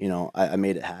I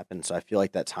made it happen. So I feel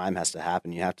like that time has to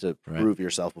happen. You have to prove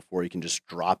yourself before you can just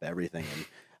drop everything. And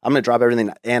I'm going to drop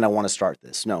everything and I want to start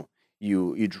this. No,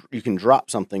 you can drop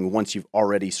something once you've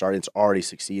already started. It's already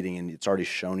succeeding and it's already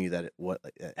shown you that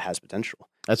it has potential.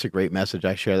 That's a great message.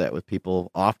 I share that with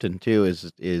people often too.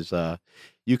 Is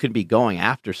you can be going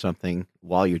after something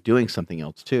while you're doing something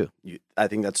else too. I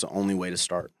think that's the only way to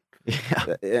start.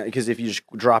 Yeah, because if you just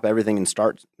drop everything and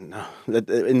start, no,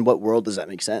 in what world does that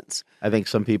make sense? I think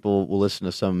some people will listen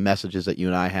to some messages that you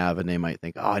and I have, and they might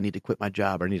think, "Oh, I need to quit my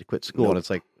job or I need to quit school." Nope. And it's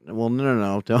like, well,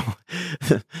 no,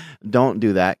 don't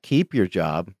do that. Keep your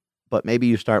job, but maybe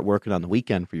you start working on the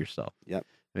weekend for yourself. Yep.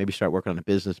 Maybe start working on a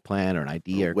business plan or an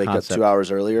idea or wake concept. Up 2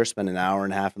 hours earlier, spend an hour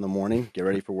and a half in the morning, get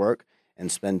ready for work,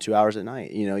 and spend 2 hours at night.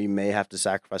 You may have to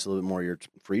sacrifice a little bit more of your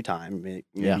free time. Maybe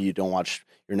you don't watch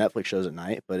your Netflix shows at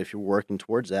night, but if you're working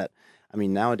towards that,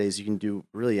 nowadays you can do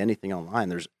really anything online.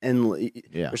 There's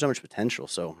so much potential.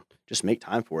 So just make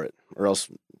time for it, or else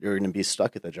you're going to be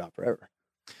stuck at that job forever.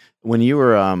 When you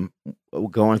were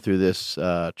going through this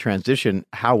transition,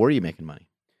 how were you making money?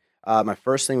 My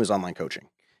first thing was online coaching.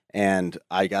 And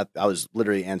I was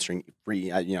literally answering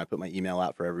free, I put my email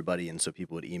out for everybody. And so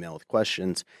people would email with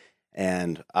questions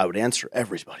and I would answer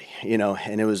everybody, and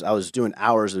I was doing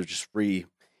hours of just free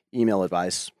email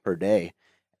advice per day.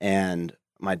 And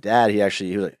my dad, he was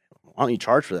like, "Why don't you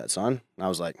charge for that, son?" And I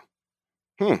was like,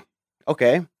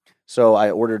 okay. So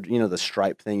I ordered, the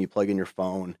Stripe thing you plug in your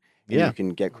phone and you can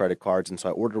get credit cards. And so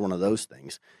I ordered one of those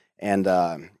things. And,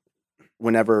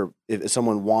 if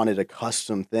someone wanted a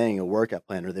custom thing, a workout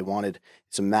plan, or they wanted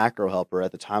some macro helper,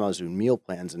 at the time I was doing meal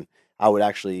plans, and I would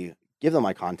actually give them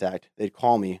my contact. They'd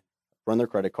call me, run their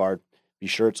credit card, be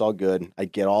sure it's all good.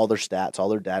 I'd get all their stats, all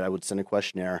their data. I would send a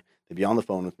questionnaire. They'd be on the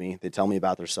phone with me. They'd tell me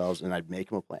about themselves, and I'd make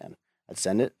them a plan. I'd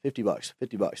send it, $50,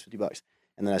 $50, $50.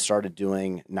 And then I started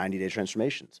doing 90-day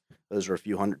transformations. Those were a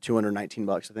few hundred, $219,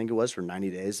 I think it was, for 90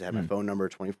 days. I had my phone number,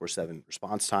 24/7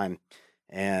 response time.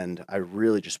 And I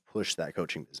really just pushed that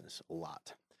coaching business a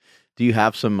lot. Do you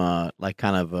have some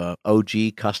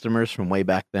OG customers from way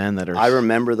back then that are? I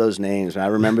remember those names. I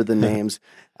remember the names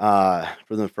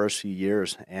for the first few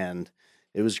years, and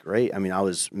it was great. I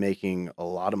was making a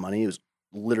lot of money. It was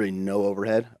literally no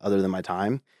overhead other than my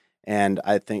time, and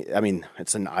I think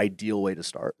it's an ideal way to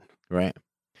start. Right.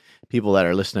 People that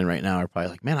are listening right now are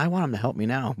probably like, "Man, I want them to help me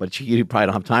now," but you probably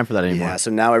don't have time for that anymore. Yeah,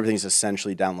 so now everything's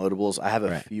essentially downloadables. I have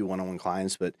a few one-on-one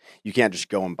clients, but you can't just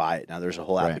go and buy it. Now there's a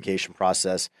whole application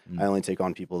process. I only take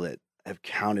on people that have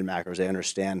counted macros. They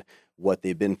understand what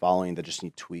they've been following, that just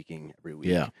need tweaking every week.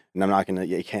 Yeah. And I'm not going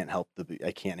to,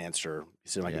 I can't answer,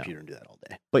 sit on my computer and do that all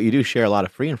day. But you do share a lot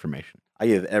of free information. I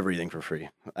give everything for free.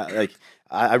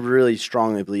 I really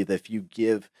strongly believe that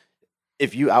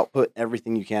if you output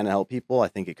everything you can to help people, I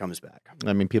think it comes back.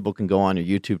 People can go on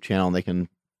your YouTube channel and they can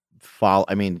follow.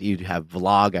 You have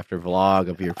vlog after vlog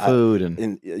of your food.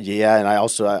 And I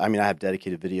also, I have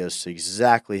dedicated videos to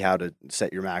exactly how to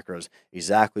set your macros,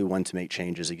 exactly when to make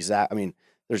changes,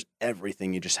 there's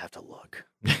everything. You just have to look.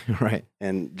 Right.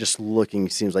 And just looking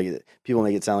seems like people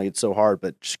make it sound like it's so hard,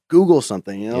 but just Google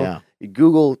something, You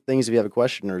Google things if you have a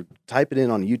question or type it in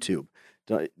on YouTube.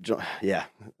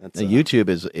 YouTube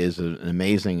is an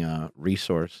amazing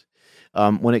resource.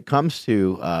 When it comes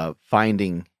to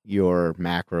finding your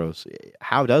macros,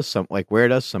 where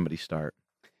does somebody start?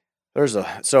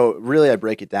 So really I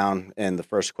break it down, and the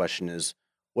first question is,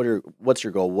 what's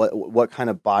your goal? What kind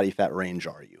of body fat range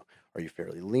are you? Are you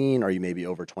fairly lean? Are you maybe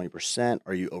over 20%?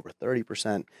 Are you over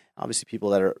 30%? Obviously, people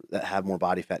that have more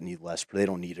body fat need less, but they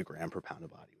don't need a gram per pound of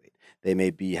body weight. They may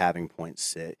be having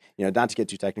 0.6, not to get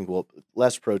too technical,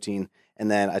 less protein.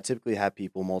 And then I typically have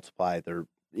people multiply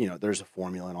there's a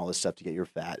formula and all this stuff to get your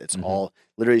fat. It's all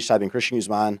literally just type in Christian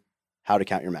Guzman, how to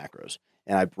count your macros.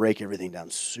 And I break everything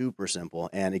down super simple,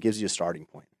 and it gives you a starting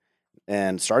point.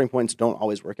 And starting points don't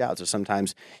always work out. So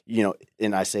sometimes,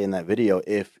 and I say in that video,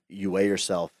 if you weigh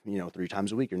yourself, 3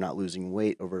 times a week, you're not losing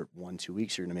weight over 1-2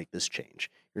 weeks, you're going to make this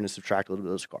change. You're going to subtract a little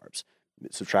bit of those carbs,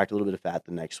 subtract a little bit of fat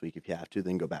the next week if you have to,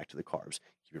 then go back to the carbs,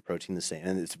 keep your protein the same.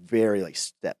 And it's very like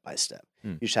step by step.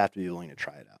 You just have to be willing to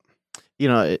try it out.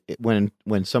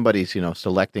 When somebody's,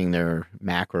 selecting their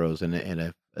macros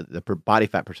and the body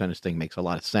fat percentage thing makes a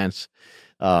lot of sense.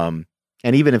 And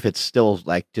even if it's still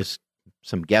like just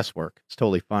some guesswork, it's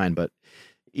totally fine. But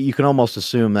you can almost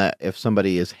assume that if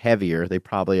somebody is heavier, they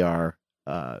probably are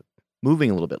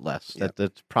moving a little bit less. Yep.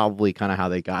 That's probably kind of how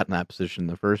they got in that position in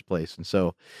the first place. And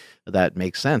so that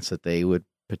makes sense that they would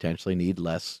potentially need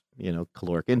less,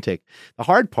 caloric intake. The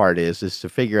hard part is to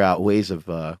figure out ways of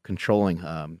controlling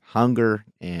hunger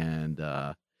and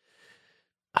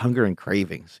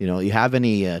cravings. You have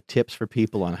any tips for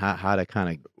people on how to kind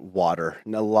of water?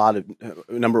 A lot of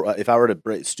if I were to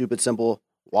break stupid simple,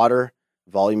 water,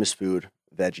 volume is food,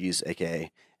 veggies,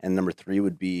 aka, and number 3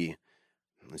 would be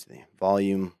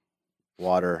volume,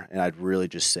 water, and I'd really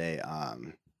just say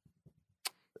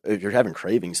if you're having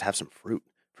cravings, have some fruit.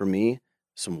 For me,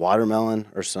 some watermelon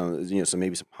or some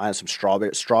some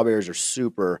strawberries. Strawberries are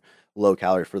super low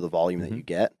calorie for the volume that you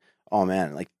get. Oh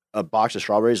man, like a box of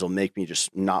strawberries will make me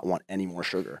just not want any more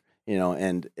sugar,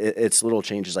 and it's little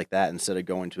changes like that. Instead of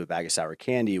going to a bag of sour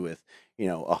candy with,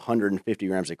 150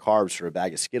 grams of carbs for a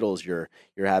bag of Skittles, you're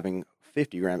having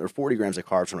 50 grams or 40 grams of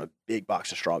carbs from a big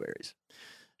box of strawberries.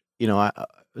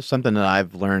 Something that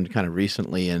I've learned kind of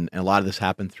recently, and a lot of this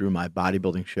happened through my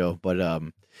bodybuilding show, but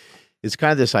it's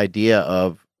kind of this idea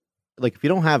of like, if you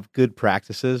don't have good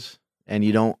practices and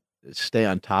you don't stay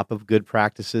on top of good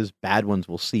practices, bad ones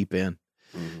will seep in.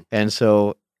 Mm-hmm. And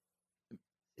so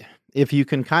if you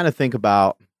can kind of think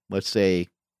about, let's say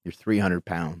you're 300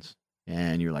 pounds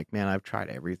and you're like, man, I've tried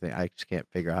everything. I just can't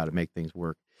figure out how to make things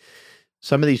work.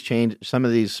 Some of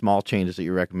these small changes that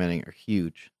you're recommending are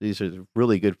huge. These are a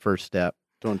really good first step.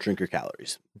 Don't drink your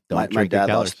calories. My dad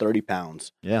lost 30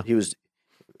 pounds. Yeah.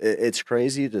 It's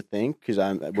crazy to think because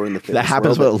we're in the fitness that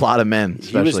happens world, with a lot of men.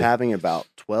 Especially. He was having about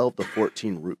 12 to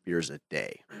 14 root beers a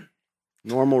day.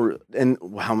 Normal, and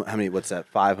how many? What's that?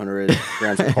 500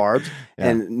 grams of carbs, yeah.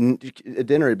 And at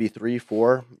dinner it'd be 3,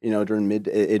 4. During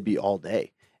midday it'd be all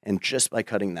day, and just by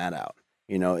cutting that out,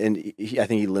 and I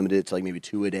think he limited it to like maybe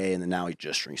 2 a day, and then now he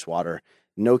just drinks water.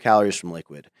 No calories from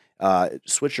liquid.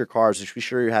 Switch your carbs. Just be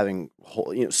sure you're having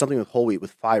something with whole wheat,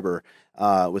 with fiber,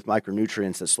 with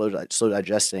micronutrients that's slow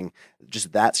digesting.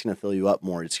 Just that's going to fill you up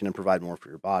more. It's going to provide more for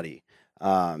your body.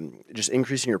 Just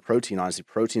increasing your protein. Honestly,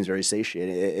 protein is very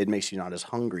satiating. It makes you not as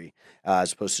hungry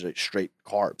as opposed to straight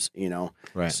carbs.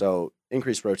 Right. So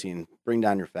increase protein. Bring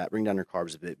down your fat. Bring down your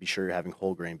carbs a bit. Be sure you're having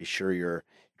whole grain. Be sure you're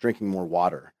drinking more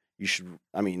water. You should.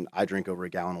 I drink over a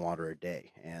gallon of water a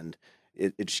day, and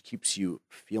it just keeps you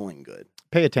feeling good.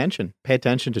 Pay attention. Pay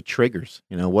attention to triggers.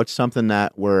 What's something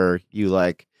that where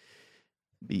you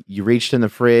reached in the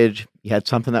fridge, you had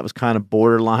something that was kind of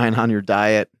borderline on your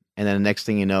diet, and then the next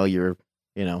thing you know, you're,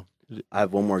 I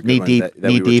have one more good knee one deep, that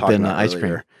knee we deep in ice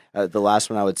cream. The last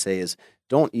one I would say is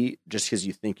don't eat just because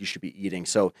you think you should be eating.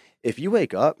 So if you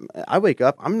wake up,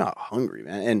 I'm not hungry,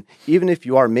 man. And even if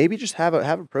you are, maybe just have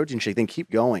a protein shake, then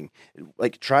keep going. I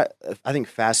think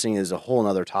fasting is a whole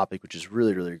nother topic, which is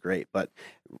really, really great. But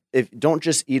don't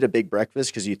just eat a big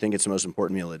breakfast because you think it's the most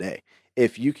important meal of the day.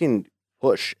 If you can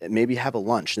push, maybe have a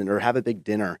lunch or have a big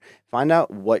dinner, find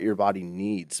out what your body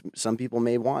needs. Some people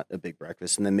may want a big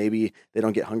breakfast and then maybe they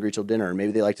don't get hungry till dinner.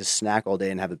 Maybe they like to snack all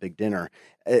day and have a big dinner.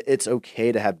 It's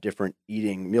okay to have different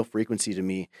eating. Meal frequency to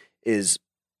me is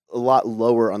a lot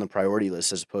lower on the priority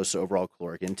list as opposed to overall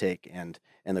caloric intake and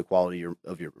the quality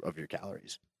of your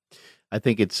calories. I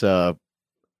think it's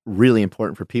really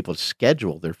important for people to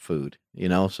schedule their food,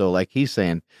 so like he's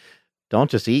saying,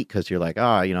 don't just eat because you're like,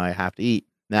 I have to eat.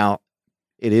 Now,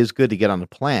 it is good to get on a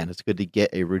plan. It's good to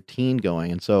get a routine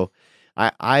going. And so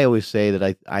I always say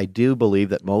that I do believe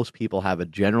that most people have a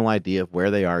general idea of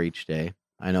where they are each day.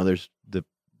 I know there's the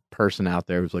person out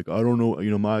there who's like, I don't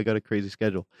know, I got a crazy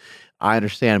schedule. I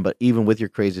understand, but even with your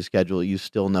crazy schedule, you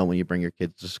still know when you bring your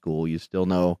kids to school. You still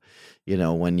know,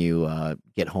 when you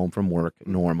get home from work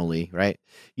normally, right?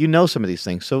 Some of these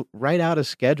things. So write out a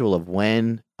schedule of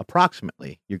when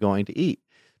approximately you're going to eat.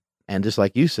 And just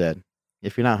like you said,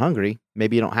 if you're not hungry,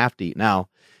 maybe you don't have to eat. Now,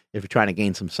 if you're trying to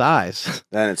gain some size,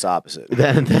 then it's opposite.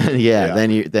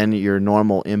 Then your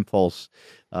normal impulse,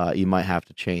 you might have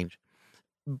to change.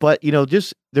 But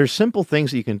just there's simple things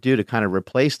that you can do to kind of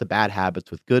replace the bad habits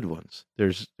with good ones.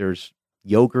 There's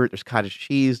yogurt, there's cottage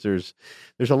cheese, there's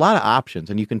a lot of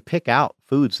options, and you can pick out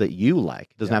foods that you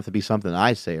like. It doesn't have to be something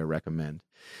I say or recommend.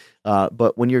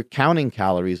 But when you're counting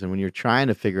calories and when you're trying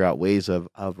to figure out ways of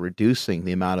reducing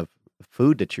the amount of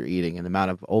food that you're eating and the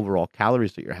amount of overall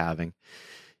calories that you're having,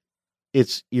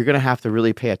 you're going to have to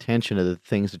really pay attention to the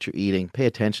things that you're eating, pay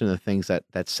attention to the things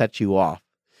that set you off.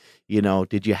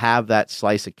 Did you have that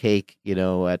slice of cake,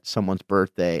 at someone's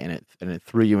birthday and it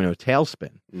threw you into a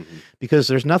tailspin? Mm-hmm. Because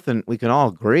there's nothing, we can all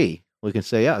agree. We can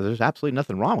say, yeah, there's absolutely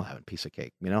nothing wrong with having a piece of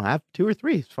cake. Have 2 or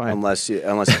 3, it's fine. Unless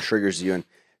it triggers you.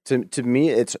 And to me,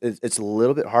 it's a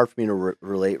little bit hard for me to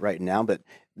relate right now, but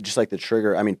just like the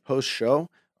trigger, I mean, post show,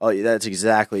 that's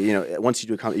exactly, once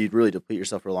you do you'd really deplete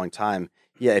yourself for a long time.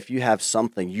 Yeah, if you have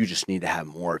something, you just need to have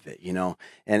more of it,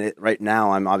 And right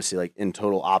now, I'm obviously like in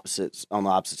total opposites on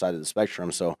the opposite side of the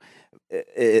spectrum. So,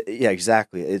 yeah,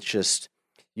 exactly. It's just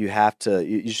you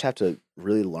just have to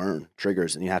really learn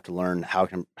triggers, and you have to learn how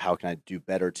can I do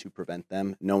better to prevent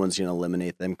them. No one's going to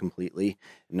eliminate them completely.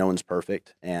 No one's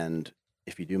perfect, and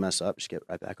if you do mess up, just get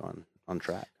right back on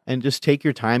track. And just take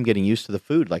your time getting used to the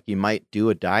food. Like you might do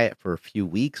a diet for a few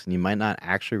weeks, and you might not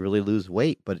actually really lose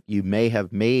weight, but you may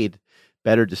have made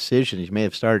better decisions. You may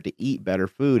have started to eat better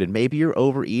food, and maybe you're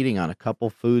overeating on a couple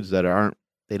foods that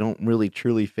they don't really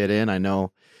truly fit in. I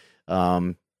know,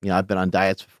 I've been on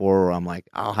diets before where I'm like,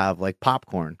 I'll have like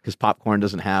popcorn because popcorn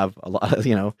doesn't have a lot of,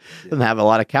 doesn't have a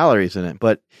lot of calories in it.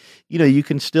 But, you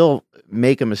can still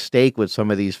make a mistake with some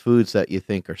of these foods that you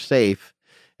think are safe,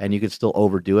 and you can still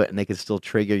overdo it, and they can still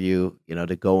trigger you,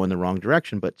 to go in the wrong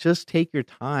direction. But just take your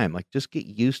time, like just get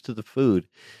used to the food.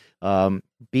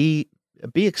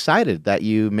 Be excited that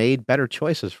you made better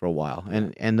choices for a while,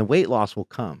 and the weight loss will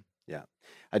come. Yeah.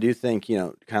 I do think,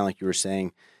 kind of like you were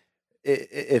saying,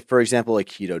 if for example, a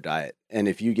keto diet, and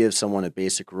if you give someone a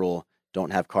basic rule,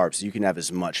 don't have carbs, you can have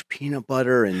as much peanut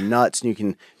butter and nuts, and you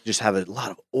can just have a lot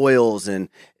of oils. And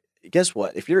guess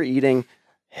what? If you're eating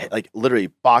like literally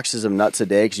boxes of nuts a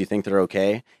day because you think they're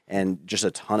okay, and just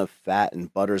a ton of fat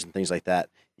and butters and things like that,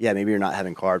 yeah, maybe you're not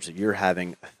having carbs. If you're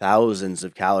having thousands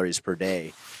of calories per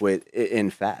day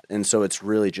in fat, and so it's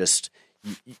really just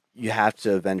you have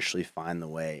to eventually find the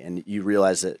way, and you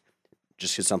realize that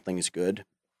just because something is good,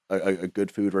 a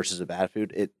good food versus a bad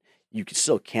food, you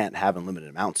still can't have unlimited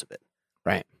amounts of it.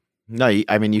 Right? No,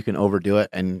 I mean you can overdo it,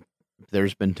 and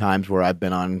there's been times where I've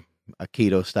been on a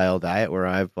keto style diet where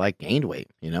I've like gained weight,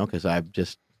 because I've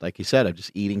just, like you said, I'm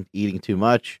just eating too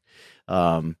much.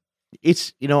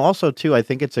 It's, also too, I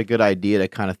think it's a good idea to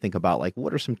kind of think about like,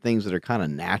 what are some things that are kind of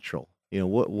natural?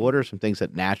 What are some things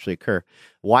that naturally occur?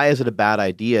 Why is it a bad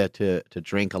idea to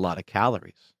drink a lot of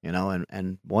calories?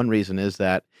 And one reason is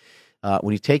that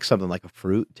when you take something like a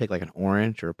fruit, take like an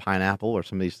orange or a pineapple or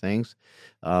some of these things.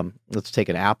 Let's take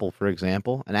an apple, for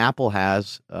example. An apple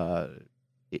has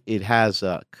it has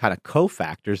kind of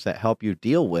cofactors that help you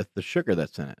deal with the sugar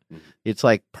that's in it. Mm-hmm. It's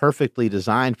like perfectly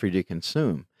designed for you to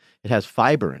consume. It has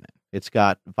fiber in it. It's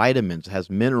got vitamins, it has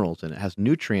minerals in it, it has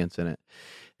nutrients in it,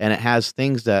 and it has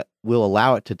things that will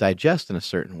allow it to digest in a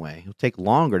certain way. It'll take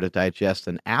longer to digest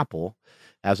an apple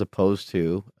as opposed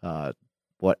to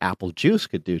what apple juice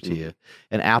could do to you.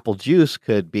 And apple juice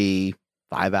could be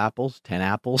 5 apples, 10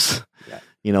 apples,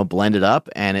 blended up,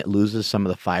 and it loses some of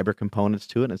the fiber components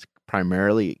to it. It's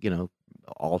primarily,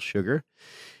 all sugar.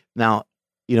 Now,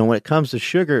 when it comes to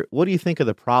sugar, what do you think of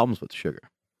the problems with sugar?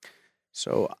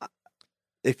 So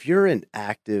if you're an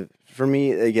active, for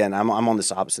me, again, I'm on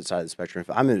this opposite side of the spectrum.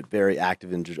 If I'm very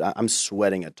active and I'm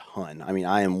sweating a ton. I mean,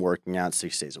 I am working out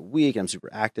 6 days a week. I'm super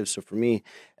active. So for me,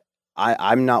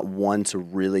 I'm not one to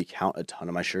really count a ton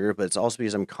of my sugar, but it's also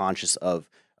because I'm conscious of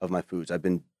my foods. I've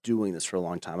been doing this for a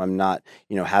long time. I'm not,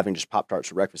 having just Pop-Tarts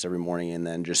for breakfast every morning and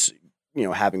then just,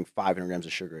 having 500 grams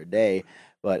of sugar a day.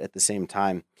 But at the same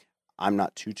time, I'm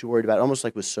not too worried about it. Almost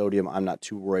like with sodium, I'm not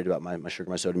too worried about my sugar,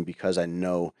 my sodium, because I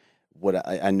know what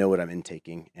I'm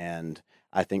intaking. And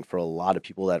I think for a lot of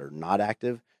people that are not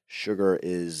active, sugar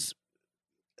is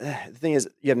the thing is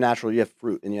you have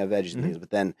fruit and you have veggies and things,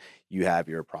 but then you have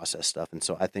your processed stuff. And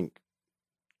so I think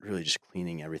really just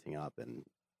cleaning everything up and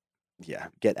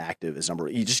get active is number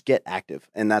one. You just get active,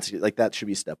 and that should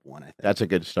be step one. I think that's a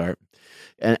good start.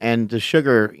 And the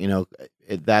sugar,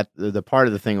 that the part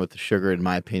of the thing with the sugar, in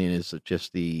my opinion, is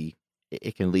just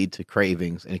it can lead to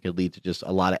cravings, and it can lead to just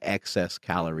a lot of excess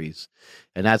calories,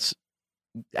 and I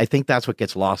think that's what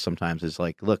gets lost sometimes. Is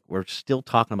like, look, we're still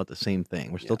talking about the same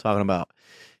thing. We're still talking about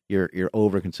you're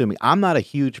over consuming. I'm not a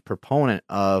huge proponent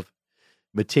of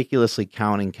meticulously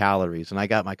counting calories, and I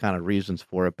got my kind of reasons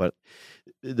for it, but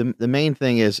the main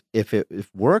thing is if it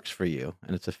works for you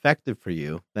and it's effective for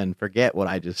you, then forget what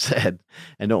I just said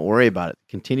and don't worry about it.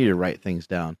 Continue to write things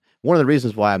down. One of the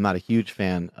reasons why I'm not a huge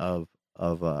fan of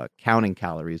counting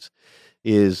calories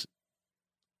is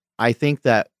I think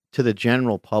that to the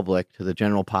general public, to the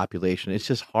general population, it's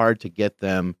just hard to get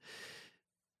them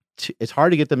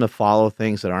to follow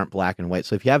things that aren't black and white.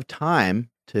 So if you have time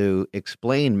to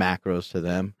explain macros to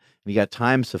them, and you got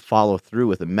times to follow through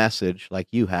with a message like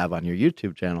you have on your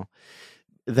YouTube channel,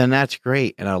 then that's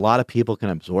great. And a lot of people can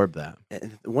absorb that.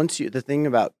 The thing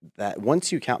about that,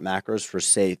 once you count macros for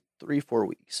say 3-4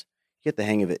 weeks, you get the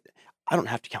hang of it. I don't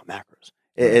have to count macros.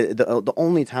 The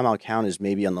only time I'll count is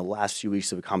maybe on the last few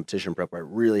weeks of a competition prep where I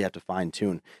really have to fine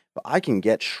tune, but I can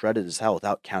get shredded as hell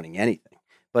without counting anything.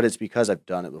 But it's because I've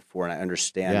done it before and I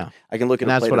understand. Yeah. I can look at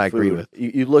a plate of food. That's what I agree with.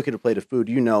 You look at a plate of food,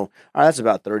 all right, that's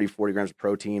about 30, 40 grams of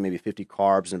protein, maybe 50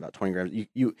 carbs, and about 20 grams.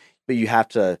 But you have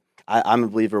to, I'm a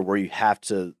believer where you have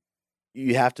to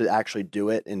actually do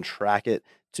it and track it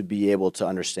to be able to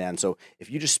understand. So if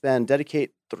you just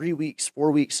dedicate 3 weeks,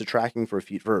 4 weeks to tracking for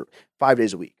 5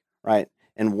 days a week, right?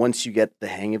 And once you get the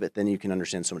hang of it, then you can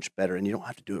understand so much better and you don't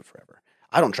have to do it forever.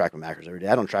 I don't track my macros every day.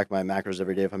 I don't track my macros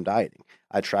every day if I'm dieting.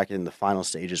 I track it in the final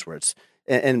stages where it's,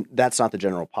 and that's not the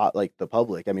general the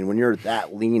public. I mean, when you're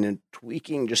that lean and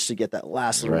tweaking just to get that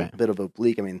last little bit of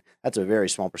oblique, I mean, that's a very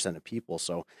small percent of people.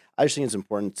 So I just think it's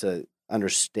important to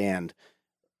understand.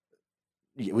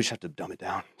 We just have to dumb it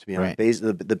down to be honest.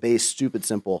 The base, stupid,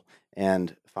 simple,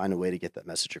 and find a way to get that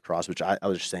message across, which I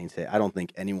was just saying today. I don't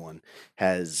think anyone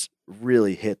has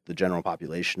really hit the general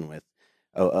population with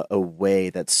a way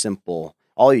that's simple.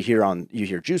 All you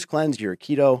hear juice cleanse, you hear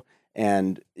keto,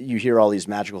 and you hear all these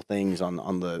magical things on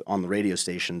the radio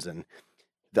stations, and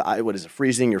what is it,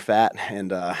 freezing your fat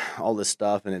and all this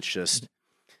stuff, and it's just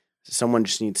someone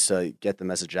just needs to get the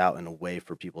message out in a way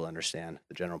for people to understand,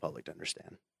 the general public to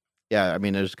understand. Yeah, I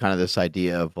mean, there's kind of this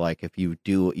idea of like, if you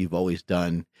do what you've always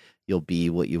done, you'll be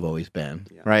what you've always been,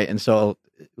 right? And so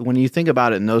when you think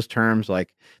about it in those terms,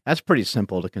 like, that's pretty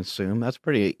simple to consume. That's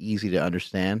pretty easy to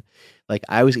understand. Like,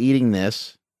 I was eating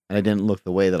this and I didn't look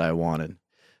the way that I wanted.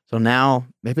 So now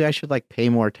maybe I should like pay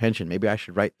more attention. Maybe I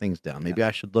should write things down. Maybe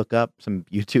I should look up some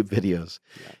YouTube videos.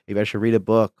 Yeah. Maybe I should read a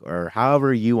book, or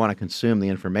however you want to consume the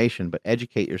information, but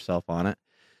educate yourself on it,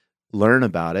 learn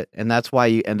about it. And that's why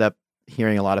you end up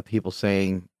hearing a lot of people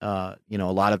saying, a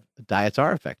lot of diets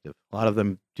are effective. A lot of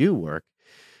them do work.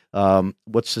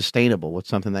 What's sustainable? What's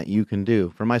something that you can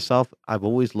do? For myself, I've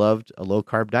always loved a low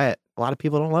carb diet. A lot of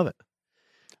people don't love it.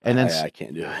 And then I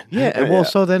can't do it. Yeah. Well,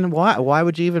 so then why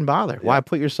would you even bother? Yeah. Why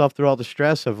put yourself through all the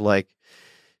stress of like,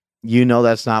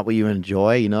 that's not what you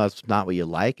enjoy. That's not what you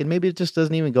like. And maybe it just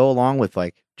doesn't even go along with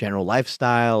like general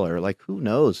lifestyle, or like, who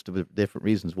knows, different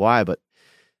reasons why. But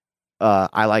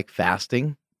I like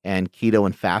fasting. And keto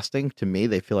and fasting, to me,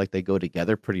 they feel like they go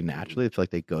together pretty naturally. They feel like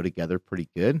they go together pretty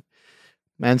good.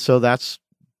 And so that's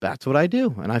what I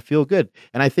do, and I feel good.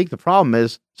 And I think the problem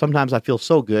is sometimes I feel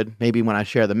so good, maybe when I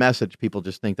share the message, people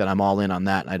just think that I'm all in on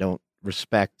that, and I don't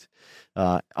respect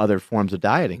other forms of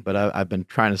dieting. But I've been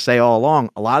trying to say all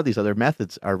along, a lot of these other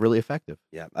methods are really effective.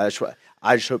 Yeah, I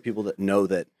just hope people that know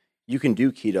that you can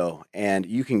do keto and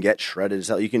you can get shredded as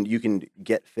hell. You can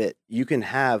get fit. You can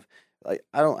have... Like,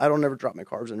 I don't ever drop my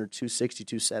carbs under 260,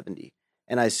 270,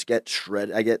 and I get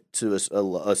shredded. I get to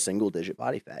a single digit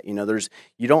body fat.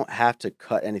 You don't have to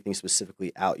cut anything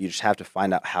specifically out. You just have to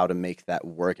find out how to make that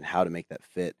work and how to make that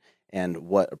fit and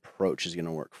what approach is going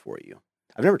to work for you.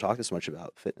 I've never talked this much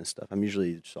about fitness stuff. I'm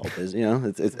usually just all busy.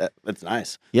 It's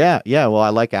nice. Yeah. Well, I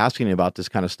like asking you about this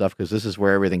kind of stuff because this is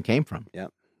where everything came from. Yeah,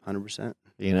 100%.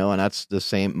 And that's the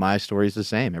same. My story is the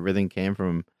same. Everything came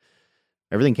from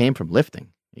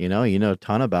lifting. You know a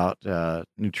ton about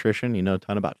nutrition. You know a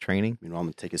ton about training. I'm going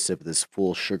to take a sip of this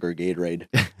full sugar Gatorade.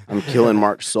 I'm killing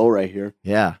Mark's soul right here.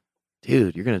 Yeah.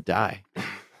 Dude, you're going to die.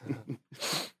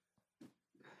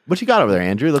 What you got over there,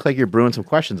 Andrew? You look like you're brewing some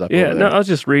questions up over there. Yeah, no, I was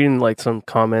just reading like some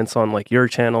comments on like your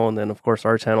channel and then, of course,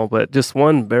 our channel. But just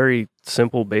one very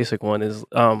simple, basic one is,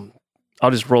 I'll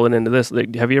just roll it into this.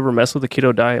 Like, have you ever messed with the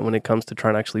keto diet when it comes to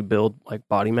trying to actually build like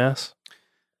body mass?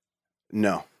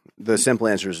 No. The simple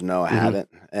answer is no, I haven't.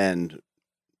 And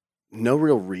no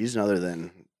real reason other than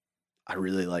I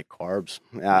really like carbs.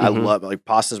 I love, like,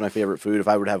 pasta is my favorite food. If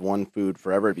I would have one food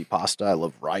forever, it'd be pasta. I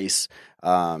love rice.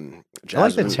 I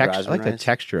like the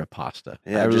texture of pasta.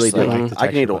 Yeah, I really do like the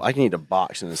texture. I can eat a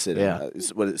box in a sitting. Yeah.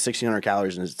 It's 1,600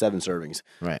 calories and 7 servings.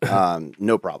 Right.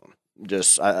 No problem.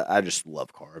 I just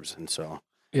love carbs. And so,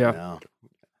 yeah,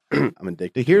 I'm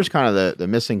addicted. Here's kind of the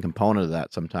missing component of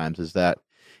that sometimes is that,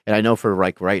 and I know for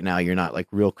like right now, you're not like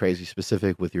real crazy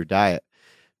specific with your diet,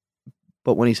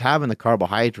 but when he's having the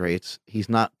carbohydrates, he's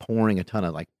not pouring a ton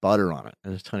of like butter on it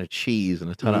and a ton of cheese and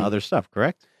a ton of other stuff,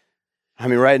 correct? I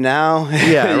mean, right now,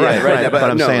 yeah, right. now, But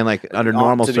I'm saying, like, under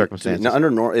normal circumstances.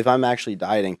 If I'm actually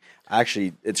dieting,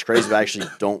 it's crazy, but I actually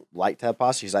don't like to have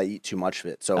pasta because I eat too much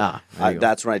of it. So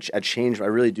that's when I change. I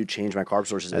really do change my carb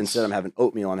sources. Instead, I'm having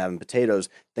oatmeal, I'm having potatoes,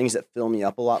 things that fill me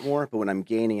up a lot more. But when I'm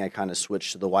gaining, I kind of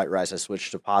switch to the white rice. I switch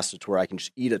to pasta to where I can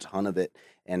just eat a ton of it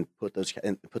and put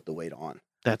the weight on.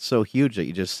 That's so huge that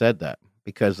you just said that,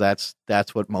 because that's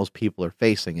what most people are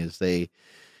facing is they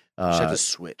just have to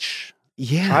switch.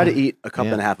 Yeah. Try to eat a cup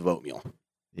and a half of oatmeal.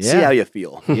 Yeah. See how you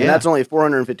feel. And that's only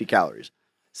 450 calories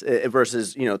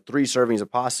versus, 3 servings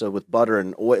of pasta with butter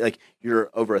and oil. Like,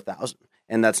 you're over 1,000.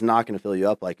 And that's not going to fill you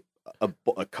up like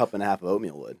a cup and a half of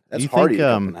oatmeal would. That's hard to eat a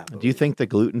cup and a half of Do you think the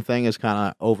gluten thing is kind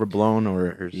of overblown?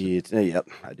 Or yep,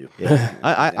 I do. Yeah.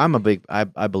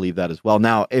 I believe that as well.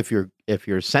 Now, if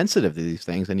you're sensitive to these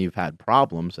things and you've had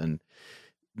problems, and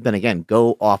then again,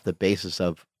 go off the basis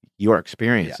of your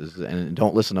experiences and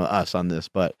don't listen to us on this.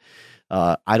 But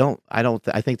I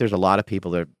think there's a lot of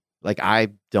people that, like, I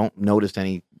don't notice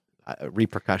any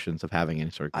repercussions of having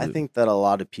any sort of gluten. I think that a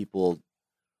lot of people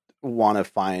want to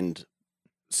find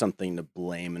something to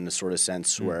blame in the sort of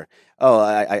sense where,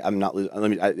 I'm not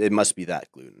losing. It must be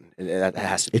that gluten. It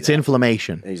has to be. It's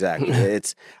inflammation. Exactly.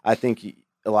 I think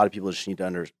a lot of people just need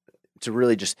to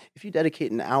really just, if you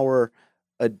dedicate an hour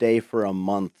a day for a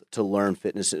month to learn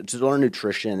fitness, to learn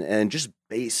nutrition, and just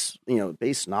base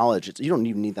knowledge. You don't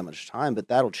even need that much time, but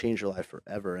that'll change your life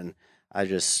forever. And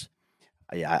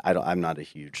I'm not a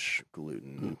huge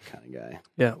gluten kind of guy.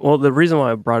 Yeah. Well, the reason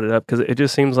why I brought it up, because it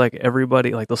just seems like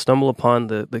everybody, like, they'll stumble upon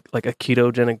the like a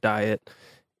ketogenic diet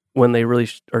when they really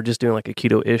are just doing like a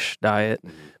keto-ish diet,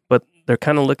 but they're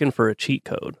kind of looking for a cheat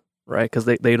code, right? Because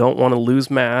they don't want to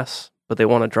lose mass, but they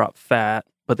want to drop fat.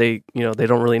 But they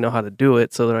don't really know how to do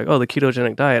it. So they're like, oh, the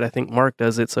ketogenic diet, I think Mark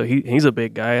does it. So he's a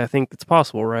big guy. I think it's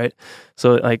possible, right?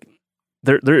 So, like,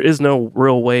 there is no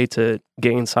real way to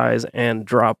gain size and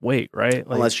drop weight, right?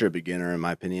 Like, unless you're a beginner, in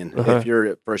my opinion. If you're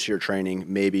at first year training,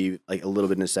 maybe like a little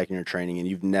bit in the second year training, and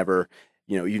you've never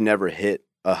hit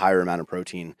a higher amount of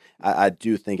protein, I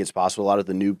do think it's possible. A lot of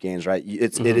the noob gains, right?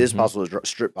 It is possible to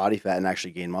strip body fat and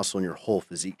actually gain muscle, and your whole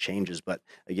physique changes. But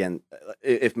again,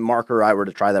 if Mark or I were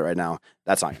to try that right now,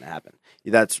 that's not going to happen.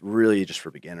 That's really just for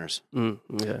beginners.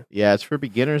 Yeah, it's for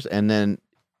beginners. And then,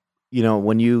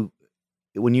 when you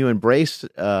embrace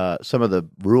some of the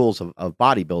rules of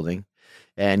bodybuilding,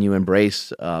 and you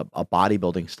embrace a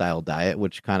bodybuilding style diet,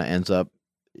 which kind of ends up,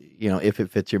 if it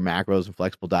fits your macros and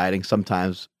flexible dieting,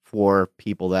 sometimes for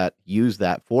people that use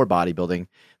that for bodybuilding,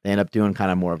 they end up doing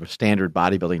kind of more of a standard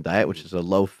bodybuilding diet, which is a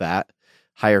low fat,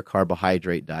 higher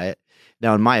carbohydrate diet.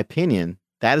 Now, in my opinion,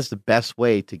 that is the best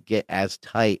way to get as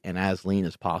tight and as lean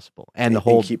as possible. And the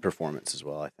whole and keep performance as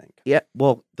well, I think. Yeah.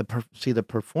 Well, the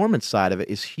performance side of it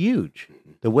is huge.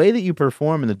 The way that you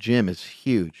perform in the gym is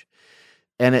huge.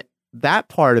 And that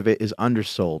part of it is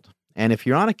undersold. And if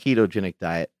you're on a ketogenic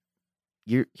diet,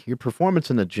 your performance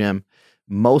in the gym,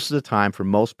 most of the time for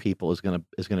most people is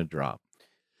gonna drop.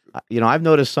 I've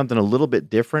noticed something a little bit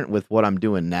different with what I'm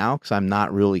doing now, because I'm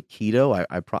not really keto.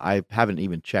 I haven't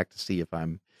even checked to see if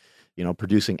I'm,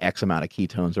 producing X amount of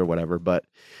ketones or whatever. But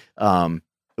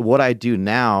what I do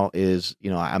now is,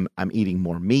 I'm eating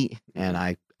more meat, and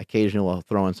I occasionally will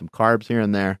throw in some carbs here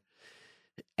and there,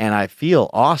 and I feel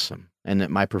awesome, and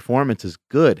that my performance is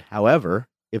good. However,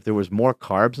 if there was more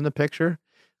carbs in the picture,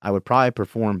 I would probably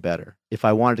perform better. If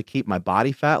I wanted to keep my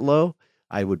body fat low,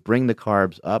 I would bring the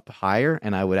carbs up higher,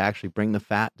 and I would actually bring the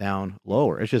fat down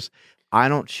lower. It's just, I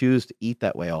don't choose to eat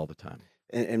that way all the time.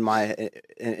 And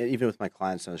even with my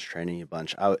clients, I was training a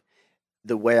bunch.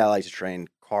 The way I like to train,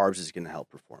 carbs is going to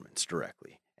help performance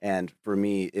directly. And for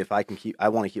me, if I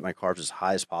want to keep my carbs as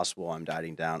high as possible while I'm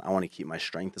dieting down. I want to keep my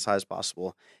strength as high as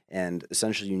possible. And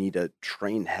essentially, you need to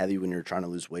train heavy when you're trying to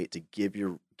lose weight to give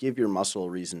your muscle a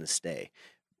reason to stay.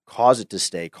 Cause it to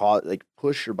stay,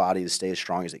 push your body to stay as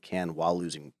strong as it can while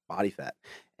losing body fat.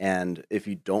 And if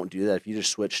you don't do that, if you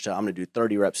just switch to, I'm going to do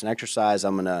 30 reps in exercise,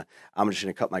 I'm just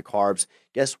going to cut my carbs.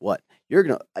 Guess what?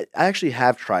 I actually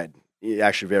have tried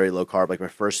very low carb, like my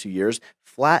first few years.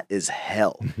 Flat is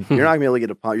hell. You're not going to be able to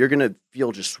get a pump. You're going to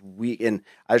feel just weak. And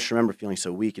I just remember feeling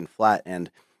so weak and flat.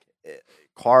 And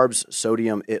carbs,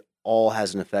 sodium, it all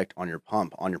has an effect on your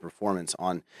pump, on your performance,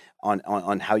 on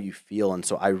how you feel. And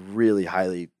so I really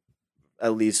highly,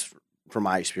 at least from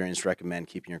my experience, recommend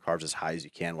keeping your carbs as high as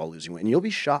you can while losing weight. And you'll be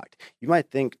shocked. You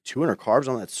might think 200 carbs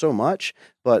on that's so much,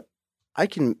 but I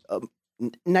can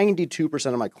 92%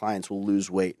 of my clients will lose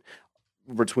weight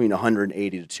between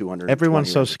 180 to 200.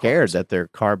 Everyone's so scared that they're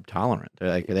carb tolerant.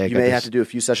 You may have to do a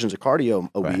few sessions of cardio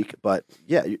a week, but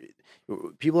yeah,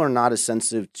 People are not as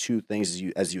sensitive to things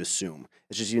as you assume.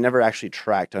 It's just you never actually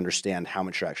track to understand how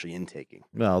much you're actually intaking.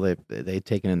 Well, they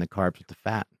taken in the carbs with the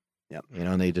fat. Yep.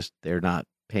 And they're not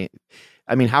paying.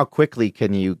 I mean, how quickly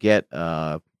can you get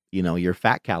your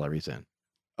fat calories in?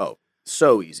 Oh,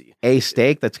 so easy. A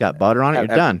steak that's got butter on it,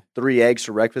 you're done. 3 eggs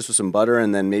for breakfast with some butter,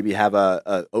 and then maybe have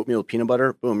a oatmeal with peanut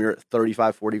butter. Boom, you're at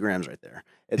 35, 40 grams right there.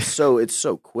 It's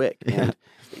so quick, and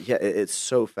it's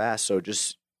so fast. So you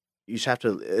just have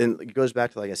to, and it goes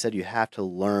back to, like I said, you have to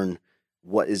learn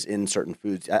what is in certain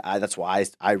foods. That's why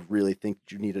I really think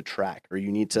you need to track, or you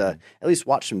need to at least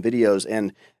watch some videos.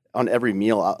 And on every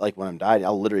meal, like when I'm dieting,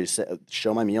 I'll literally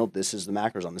show my meal. This is the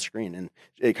macros on the screen, and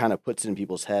it kind of puts it in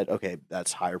people's head. Okay,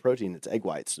 that's higher protein. It's egg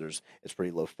whites. It's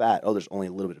pretty low fat. Oh, there's only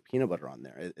a little bit of peanut butter on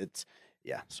there.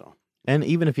 So. And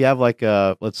even if you have like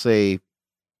let's say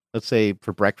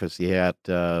for breakfast you had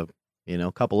a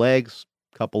couple eggs,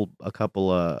 a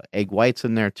couple egg whites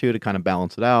in there too to kind of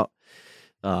balance it out.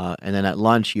 And then at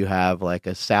lunch you have like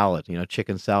a salad,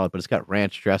 chicken salad, but it's got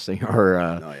ranch dressing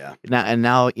or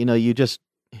now you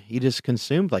just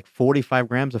consumed like 45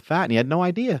 grams of fat and you had no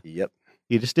idea. Yep.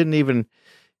 You just didn't even.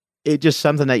 It's just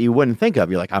something that you wouldn't think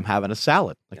of. You're like, I'm having a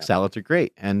salad. Salads are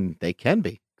great, and they can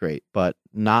be great, but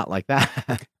not like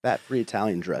that. Fat-free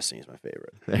Italian dressing is my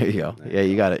favorite. There you go.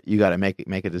 You got to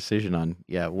make a decision on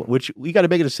which we got to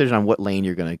make a decision on what lane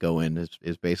you're going to go in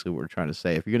is basically what we're trying to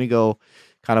say. If you're going to go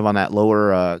kind of on that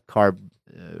lower carb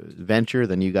venture,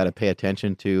 then you got to pay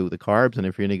attention to the carbs, and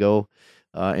if you're going to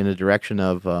go in the direction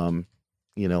of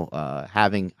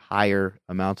having higher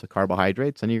amounts of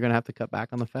carbohydrates, then you're going to have to cut back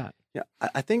on the fat. Yeah,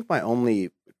 I think my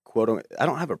only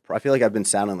I feel like I've been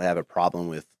sounding like I have a problem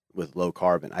with low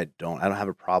carb, and I don't have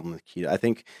a problem with keto. I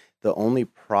think the only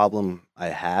problem I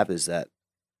have is that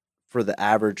for the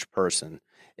average person,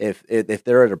 if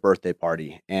they're at a birthday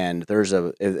party and if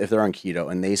they're on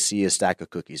keto and they see a stack of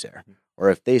cookies there, or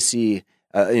if they see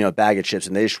a bag of chips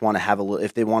and they just want to have a little,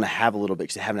 if they want to have a little bit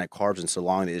because they haven't had carbs in so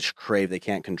long, they just crave, they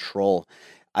can't control.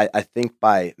 I think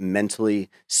by mentally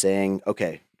saying,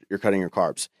 okay, you're cutting your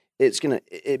carbs,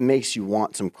 it makes you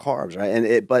want some carbs,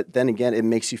 right? But then again, it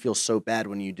makes you feel so bad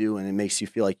when you do, and it makes you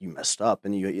feel like you messed up,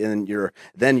 and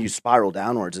you spiral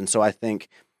downwards. And so I think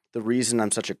the reason I'm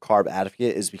such a carb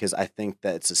advocate is because I think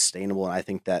that it's sustainable, and I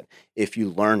think that if you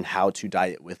learn how to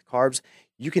diet with carbs,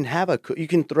 you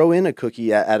can throw in a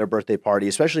cookie at a birthday party,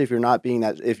 especially if you're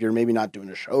maybe not doing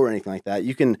a show or anything like that.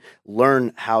 You can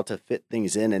learn how to fit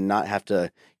things in and not have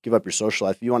to give up your social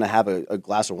life. If you want to have a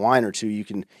glass of wine or two, you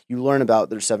learn about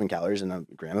there's 7 calories and a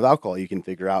gram of alcohol. You can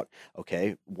figure out,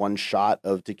 okay, 1 shot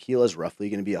of tequila is roughly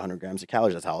going to be 100 grams of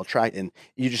calories. That's how I'll track. And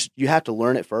you have to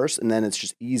learn it first, and then it's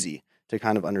just easy to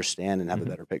kind of understand and have a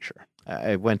better picture.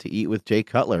 I went to eat with Jay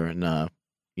Cutler, and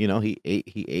he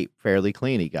ate fairly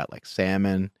clean. He got like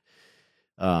salmon.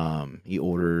 He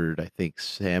ordered, I think,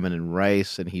 salmon and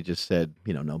rice, and he just said,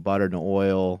 no butter, no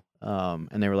oil.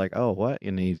 And they were like, oh, what?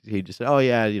 And he just said, oh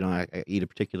yeah, I eat a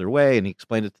particular way, and he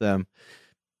explained it to them.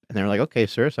 And they were like, okay,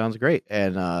 sir, sounds great.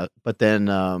 And but then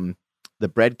the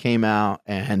bread came out,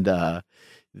 and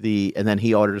then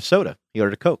he ordered a soda. He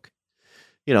ordered a Coke.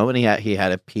 And he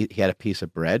had a piece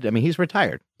of bread. I mean, he's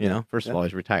retired. First of all,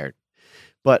 he's retired.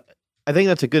 But I think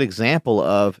that's a good example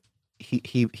of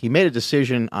he made a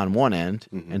decision on one end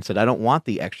and said, I don't want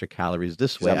the extra calories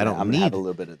this way. I'm gonna have a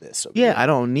little bit of this. I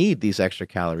don't need these extra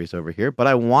calories over here, but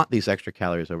I want these extra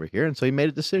calories over here. And so he made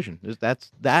a decision.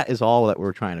 That is all that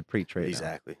we're trying to preach right now.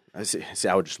 Exactly. I see.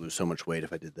 I would just lose so much weight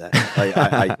if I did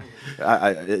that.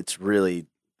 It's really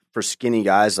for skinny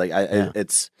guys.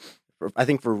 I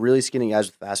think for really skinny guys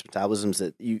with fast metabolisms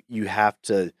that you have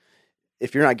to.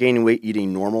 If you're not gaining weight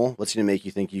eating normal, what's going to make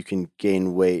you think you can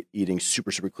gain weight eating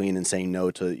super, super clean and saying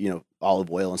no to, olive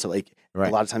oil and stuff? Right.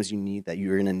 A lot of times you need that.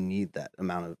 You're going to need that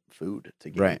amount of food to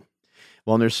gain. Right.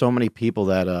 Well, and there's so many people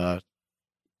that are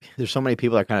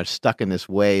kind of stuck in this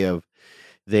way of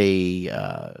they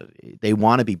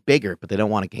want to be bigger, but they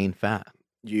don't want to gain fat.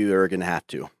 You are going to have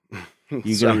to.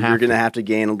 You're going to have to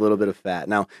gain a little bit of fat.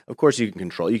 Now, of course, you can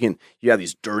control. You have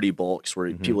these dirty bulks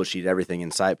where people just eat everything in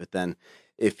sight, but then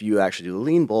if you actually do a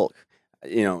lean bulk,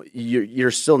 you're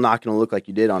still not going to look like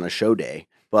you did on a show day,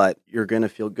 but you're going to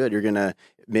feel good. You're going to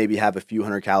maybe have a few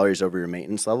hundred calories over your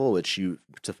maintenance level, to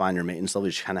find your maintenance level,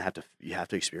 you kind of have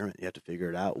to experiment. You have to figure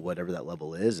it out, whatever that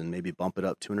level is, and maybe bump it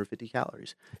up 250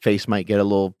 calories. Face might get a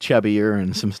little chubbier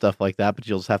and some stuff like that, but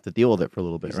you'll just have to deal with it for a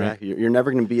little bit, exactly. Right? You're never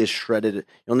going to be as shredded.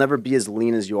 You'll never be as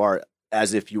lean as you are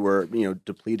as if you were,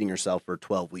 depleting yourself for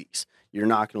 12 weeks. You're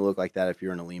not going to look like that if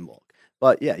you're in a lean bulk.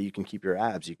 But yeah, you can keep your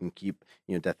abs, you can keep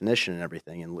definition and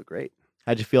everything, and look great.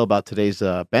 How'd you feel about today's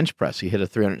bench press? You hit a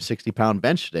 360-pound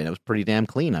bench today, and it was pretty damn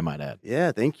clean, I might add.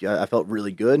 Yeah, thank you. I felt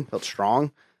really good, felt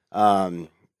strong. A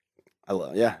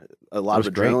lot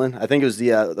of adrenaline. Great. I think it was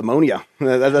the ammonia.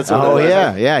 That's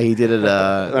yeah, he did it.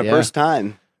 My first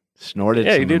time. Snorted.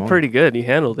 Yeah, you did pretty good. You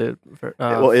handled it. It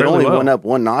only went up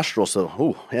one nostril,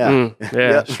 so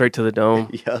yeah, straight to the dome.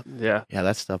 Yeah.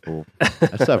 That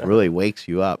stuff really wakes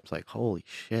you up. It's like, holy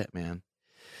shit, man.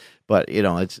 But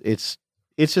it's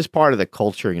just part of the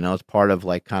culture. It's part of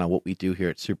like kind of what we do here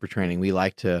at Super Training. We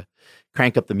like to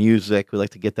crank up the music. We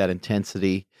like to get that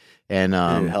intensity, and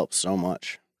it helps so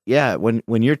much. Yeah, when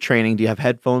you're training, do you have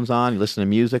headphones on? You listen to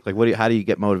music? Like, how do you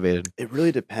get motivated? It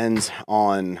really depends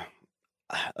on.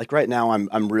 Like right now,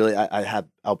 I have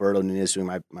Alberto Nunez doing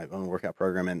my own workout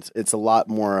program, and it's a lot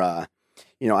more. I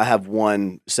have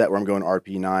one set where I'm going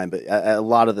RP9, but a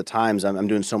lot of the times I'm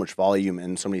doing so much volume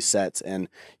and so many sets, and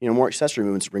more accessory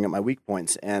movements to bring up my weak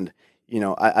points. And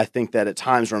I think that at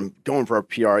times when I'm going for a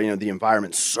PR, the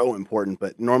environment's so important.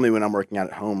 But normally when I'm working out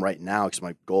at home right now, because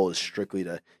my goal is strictly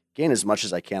to gain as much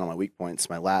as I can on my weak points,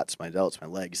 my lats, my delts, my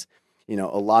legs. A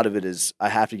lot of it is I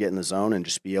have to get in the zone and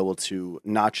just be able to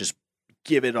not just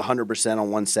give it 100%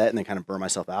 on one set and then kind of burn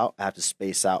myself out. I have to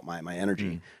space out my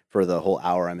energy for the whole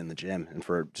hour I'm in the gym and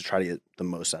to try to get the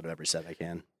most out of every set I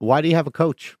can. Why do you have a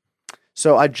coach?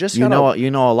 So I just you know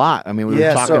a lot. I mean, we've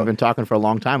been talking for a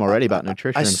long time already about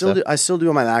nutrition. I still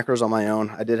do my macros on my own.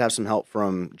 I did have some help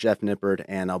from Jeff Nippard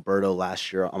and Alberto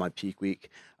last year on my peak week,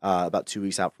 about 2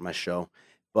 weeks out from my show.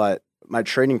 But my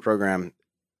training program,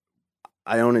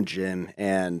 I own a gym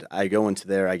and I go into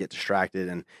there, I get distracted,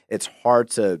 and it's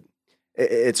hard to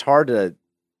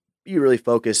be really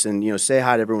focused and say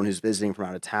hi to everyone who's visiting from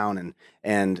out of town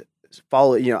and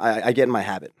follow. I get in my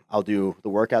habit. I'll do the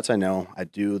workouts I know. I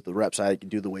do the reps. I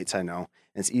do the weights I know.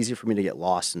 And it's easy for me to get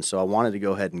lost. And so I wanted to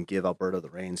go ahead and give Alberto the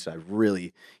reins.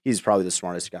 He's probably the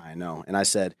smartest guy I know. And I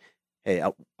said, hey,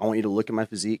 I want you to look at my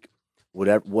physique.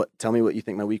 Tell me what you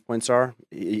think my weak points are.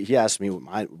 He asked me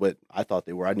what I thought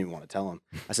they were. I didn't even want to tell him.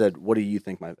 I said, what do you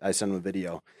think? I sent him a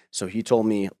video. So he told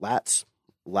me lats,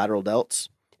 lateral delts.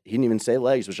 He didn't even say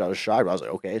legs, which I was shocked. I was like,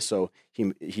 okay. So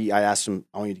I asked him,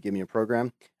 I want you to give me a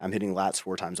program. I'm hitting lats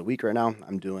 4 times a week right now.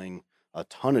 I'm doing a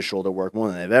ton of shoulder work,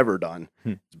 more than I've ever done.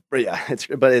 But yeah,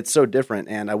 it's so different,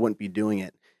 and I wouldn't be doing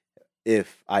it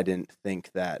if I didn't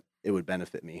think that it would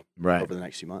benefit me over the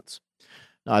next few months.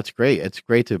 No, it's great. It's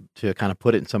great to kind of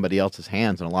put it in somebody else's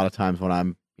hands. And a lot of times when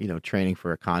I'm training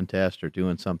for a contest or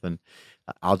doing something,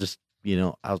 I'll just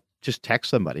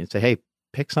text somebody and say, hey,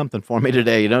 pick something for me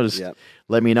today,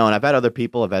 let me know. And I've had other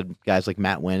people, I've had guys like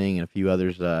Matt Winning and a few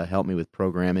others help me with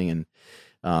programming.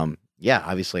 And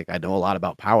obviously I know a lot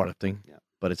about powerlifting,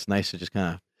 but it's nice to just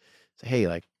kind of say, hey,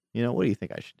 what do you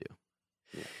think I should do?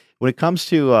 Yeah. When it comes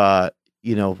to,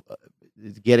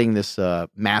 getting this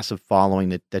massive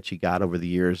following that you got over the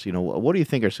years, what do you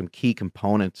think are some key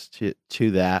components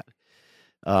to that,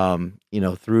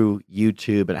 through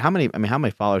YouTube? And how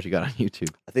many followers you got on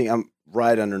YouTube? I think I'm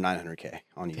right under 900K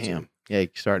on YouTube. Damn. Yeah, you're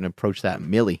starting to approach that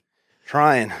milli.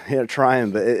 Trying,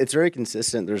 but it's very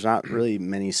consistent. There's not really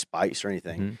many spikes or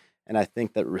anything. Mm-hmm. And I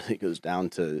think that really goes down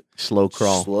to slow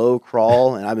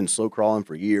crawl. And I've been slow crawling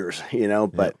for years,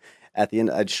 but at the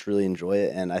end, I just really enjoy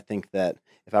it. And I think that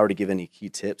if I were to give any key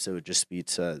tips, it would just be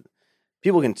to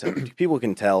viewers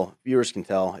can tell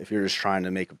if you're just trying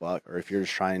to make a buck or if you're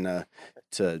just trying to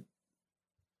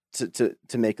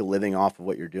make a living off of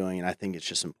what you're doing. And I think it's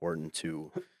just important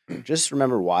to just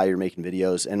remember why you're making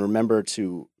videos and remember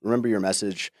your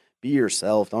message. Be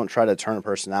yourself. Don't try to turn a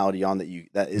personality on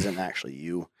that isn't actually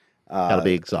you. That'll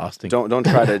be exhausting. Don't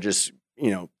try to just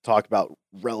talk about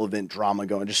relevant drama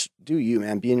going. Just do you,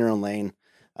 man. Be in your own lane.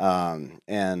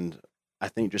 And I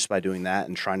think just by doing that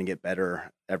and trying to get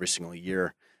better every single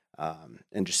year,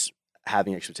 and just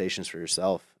having expectations for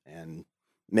yourself and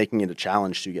making it a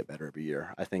challenge to get better every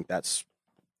year, I think that's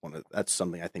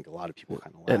something I think a lot of people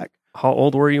kind of lack. And how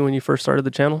old were you when you first started the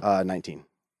channel? 19.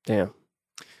 Damn.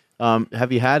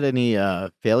 Have you had any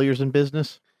failures in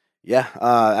business? Yeah.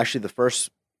 Actually, the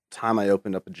first time I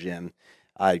opened up a gym,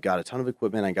 I got a ton of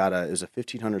equipment. It was a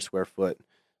 1,500 square foot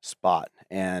spot,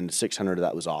 and 600 of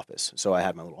that was office. So I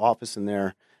had my little office in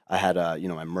there. I had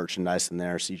my merchandise in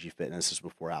there, CG Fitness. This is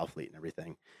before Athlete and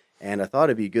everything. And I thought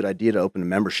it'd be a good idea to open a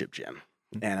membership gym.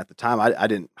 And at the time, I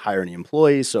didn't hire any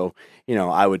employees. So,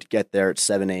 I would get there at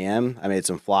 7 a.m. I made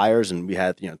some flyers, and we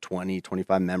had, 20,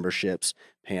 25 memberships.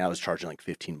 I was charging like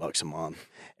 $15 a month.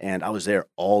 And I was there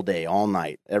all day, all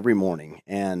night, every morning.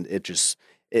 And it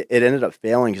ended up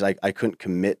failing because I couldn't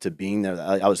commit to being there.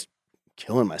 I was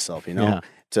killing myself, Yeah.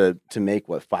 to make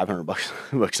what $500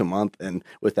 bucks a month, and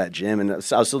with that gym, and I was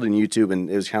still doing YouTube, and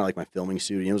it was kind of like my filming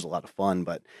studio. It was a lot of fun,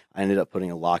 but I ended up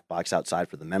putting a lockbox outside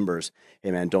for the members.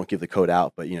 Hey man, don't give the code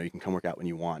out, but you can come work out when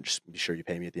you want. Just be sure you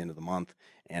pay me at the end of the month.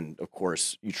 And of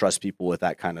course, you trust people with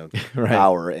that kind of right.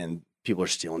 power, and people are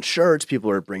stealing shirts.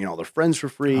 People are bringing all their friends for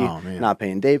free, not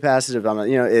paying day passes. If I'm not,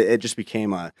 it just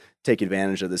became a take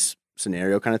advantage of this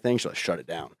scenario kind of thing. So I shut it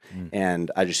down,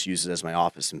 and I just used it as my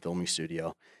office and filming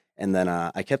studio. And then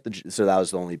I kept so that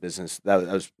was the only business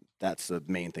that's the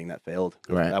main thing that failed.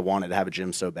 Right. I wanted to have a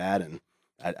gym so bad, and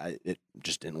it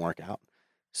just didn't work out.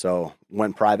 So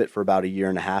went private for about 1.5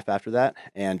 years after that,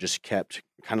 and just kept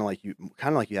kind of like you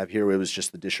have here, where it was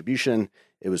just the distribution,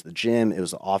 it was the gym, it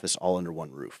was the office, all under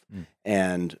one roof.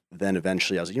 And then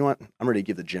eventually I was like, you know what, I'm ready to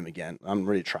give the gym again. I'm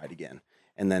ready to try it again.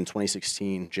 And then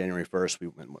 2016, January 1st, we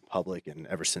went public, and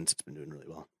ever since it's been doing really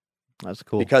well. That's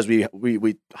cool. Because we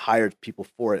hired people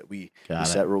for it. We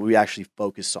actually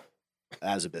focus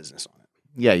as a business on it.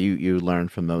 Yeah, you learn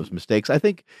from those mistakes. I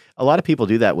think a lot of people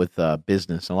do that with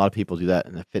business. And a lot of people do that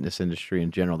in the fitness industry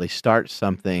in general. They start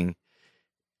something,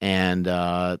 and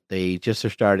they just are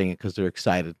starting it because they're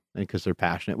excited and because they're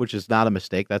passionate, which is not a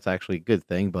mistake. That's actually a good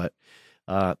thing. But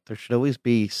there should always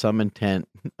be some intent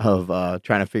of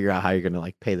trying to figure out how you're going to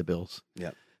like pay the bills.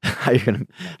 Yeah. how you're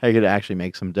gonna actually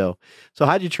make some dough. So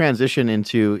how did you transition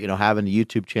into having a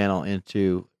YouTube channel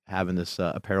into having this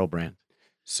apparel brand?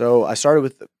 So I started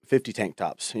with 50 tank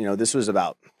tops. This was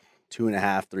about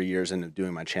 2.5, 3 years into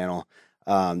doing my channel.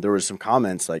 There was some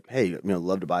comments like, "Hey,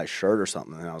 love to buy a shirt or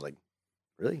something," and I was like,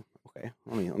 "Really? Okay,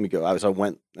 let me go." I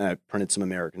went and I printed some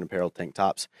American Apparel tank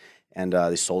tops, and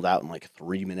they sold out in like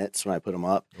 3 minutes when I put them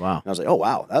up. Wow! And I was like, "Oh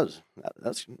wow,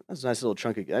 that's a nice little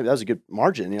chunk of that was a good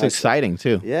margin." It's exciting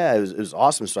too. Yeah, it was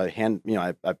awesome. So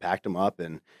I packed them up,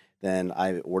 and then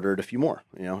I ordered a few more.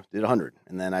 Did 100,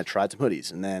 and then I tried some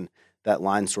hoodies, and then that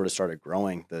line sort of started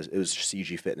growing. It was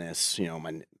CG Fitness.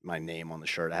 My name on the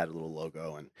shirt. I had a little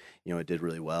logo, and it did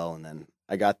really well. And then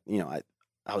I got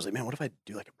I was like, man, what if I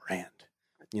do like a brand?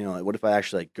 What if I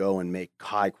actually go and make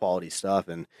high quality stuff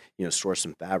and, source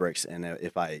some fabrics, and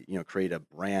if I, create a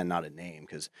brand, not a name,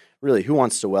 because really who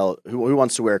wants to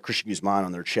wear Christian Guzman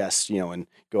on their chest, and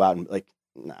go out and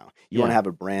no, you want to have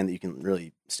a brand that you can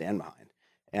really stand behind.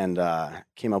 And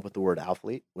came up with the word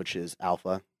Alphalete, which is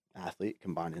alpha athlete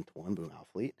combined into one, boom,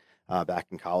 Alphalete. Back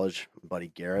in college, buddy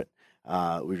Garrett, we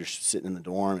were just sitting in the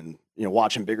dorm and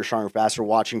watching Bigger, Stronger, Faster,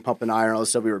 watching Pump and Iron, all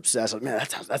this stuff. We were obsessed. Like, man,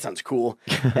 that sounds cool.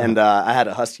 And I had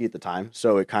a husky at the time,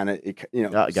 so it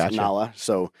gotcha. Nala.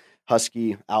 So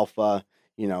husky, alpha,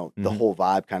 the whole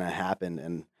vibe kind of happened,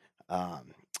 and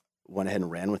went ahead and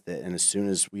ran with it. And as soon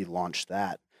as we launched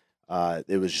that,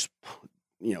 it was just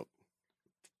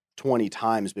 20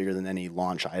 times bigger than any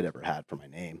launch I had ever had for my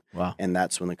name. Wow! And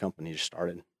that's when the company just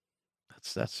started.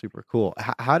 That's super cool.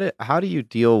 How do you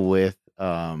deal with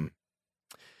like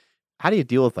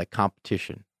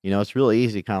competition? It's really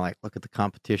easy to kind of like look at the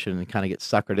competition and kind of get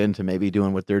suckered into maybe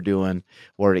doing what they're doing,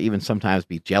 or to even sometimes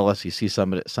be jealous. You see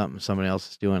something somebody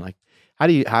else is doing. Like, how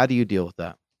do you deal with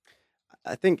that?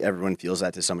 I think everyone feels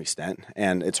that to some extent,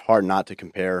 and it's hard not to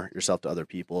compare yourself to other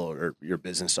people or your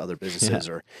business to other businesses,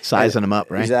 or sizing them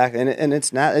up, right? Exactly, and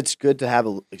it's good to have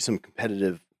some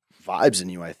competitive vibes in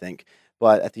you, I think.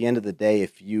 But at the end of the day,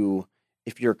 if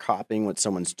you're copying what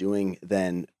someone's doing,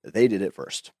 then they did it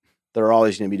first. They're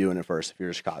always going to be doing it first.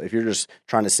 If you're just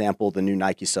trying to sample the new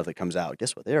Nike stuff that comes out,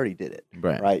 guess what? They already did it,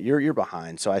 right? You're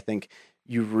behind. So I think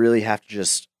you really have to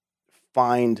just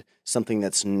find something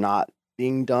that's not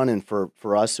being done. And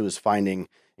for us, it was finding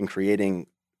and creating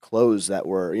clothes that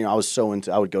were,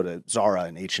 I would go to Zara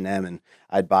and H&M, and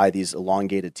I'd buy these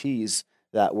elongated tees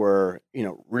that were,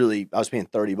 really, I was paying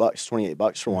 $30,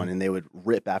 $28 for one, and they would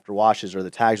rip after washes, or the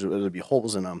tags would be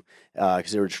holes in them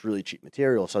because they were just really cheap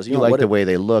material. So I was, the way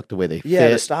they look, the way they fit. Yeah,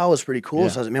 the style was pretty cool. Yeah.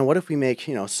 So I was like, man, what if we make,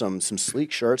 some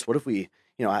sleek shirts? What if we,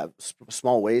 have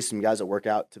small waist? Some guys that work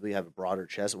out typically have a broader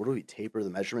chest. What if we taper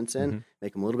the measurements in,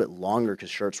 make them a little bit longer,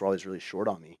 because shirts were always really short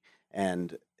on me.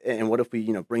 And what if we,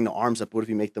 bring the arms up? What if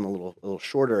we make them a little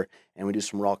shorter, and we do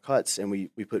some raw cuts, and we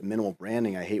put minimal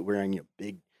branding? I hate wearing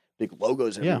big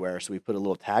logos everywhere. So we put a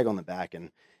little tag on the back,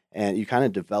 and you kind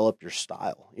of develop your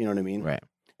style. You know what I mean? Right.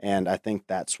 And I think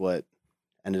that's what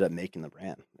ended up making the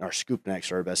brand. Our scoop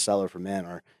necks are our bestseller for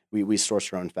men. We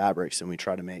source our own fabrics, and we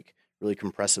try to make really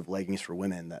compressive leggings for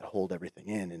women that hold everything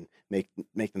in and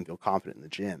make them feel confident in the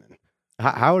gym. And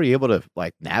how are you able to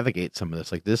like navigate some of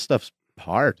this? Like, this stuff's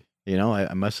hard.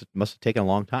 I must have taken a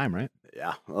long time, right?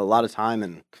 Yeah, a lot of time,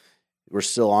 and we're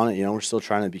still on it. We're still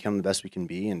trying to become the best we can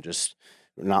be, and just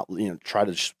not, try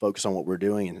to just focus on what we're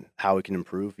doing and how we can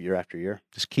improve year after year.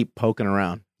 Just keep poking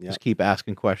around. Just keep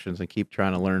asking questions and keep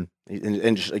trying to learn.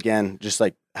 And just, again, just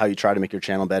like how you try to make your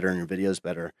channel better and your videos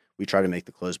better, we try to make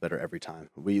the clothes better every time.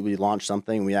 We launch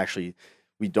something,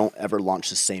 we don't ever launch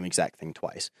the same exact thing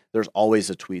twice. There's always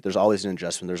a tweak. There's always an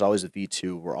adjustment. There's always a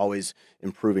V2. We're always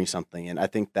improving something. And I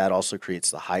think that also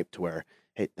creates the hype to where,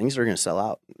 hey, things are going to sell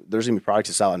out. There's going to be products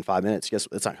that sell out in 5 minutes. Guess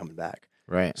what? It's not coming back.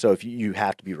 Right. So if you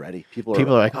have to be ready. People are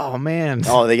like, oh, man.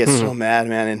 Oh, they get so mad,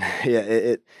 man. And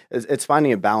yeah, it's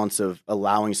finding a balance of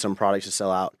allowing some products to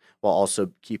sell out while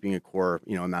also keeping a core,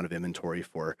 amount of inventory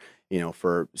for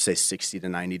say 60 to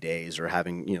 90 days, or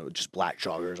having, just black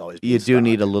joggers always. You do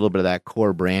need a little bit of that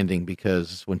core branding,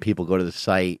 because when people go to the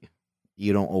site,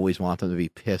 you don't always want them to be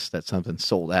pissed that something's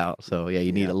sold out. So yeah,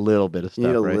 you need a little bit of stuff. You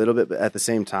need a little bit, but at the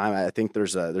same time, I think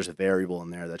there's a variable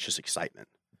in there that's just excitement.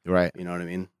 Right. You know what I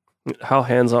mean? How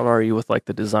hands-on are you with like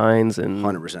the designs and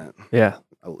 100%? Yeah.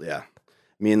 Oh, yeah.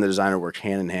 Me and the designer work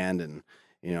hand in hand, and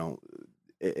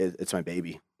it's my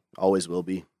baby. Always will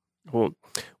be. Well,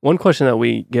 one question that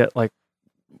we get like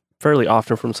fairly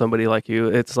often from somebody like you,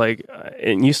 it's like,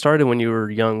 and you started when you were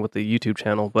young with the YouTube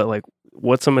channel, but like,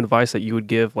 what's some advice that you would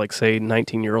give, like, say,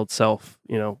 19-year-old self?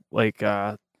 Like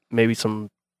maybe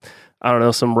some, I don't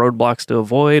know, some roadblocks to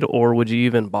avoid, or would you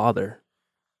even bother?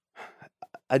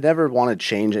 I never want to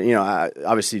change it.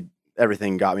 Obviously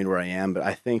everything got me to where I am, but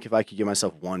I think if I could give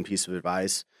myself one piece of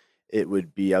advice, it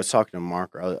would be, I was talking to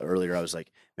Mark earlier. I was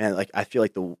like, man, like, I feel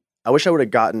like I wish I would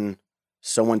have gotten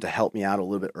someone to help me out a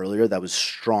little bit earlier that was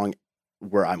strong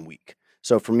where I'm weak.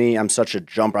 So for me, I'm such a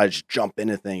jumper. I just jump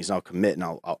into things and I'll commit and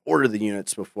I'll order the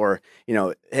units before,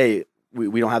 hey,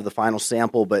 we don't have the final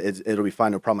sample, but it'll be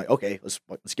fine. No problem. Like, okay,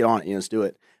 let's get on it. Let's do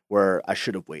it. Where I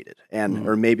should have waited,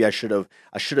 or maybe I should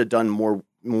have done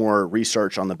more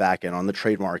research on the back end, on the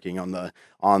trademarking,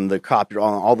 on the copy,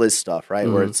 on all this stuff, right?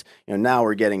 Where it's, now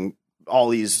we're getting all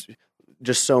these,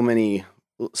 just so many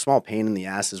small pain in the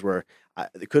asses where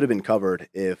it could have been covered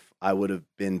if I would have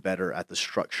been better at the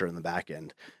structure in the back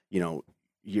end,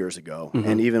 years ago.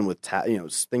 And even with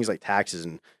things like taxes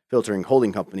and filtering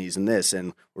holding companies and this,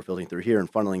 and we're filtering through here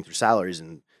and funneling through salaries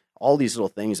and all these little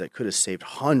things that could have saved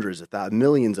hundreds of thousands,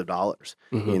 millions of dollars,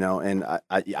 and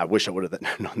I wish I would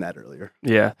have known that earlier.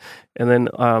 Yeah. And then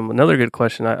another good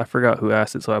question, I forgot who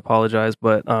asked it, so I apologize,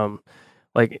 but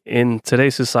like in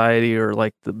today's society, or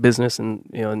like the business and,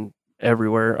 and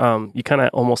everywhere, you kind of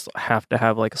almost have to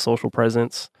have like a social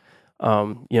presence.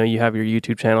 You have your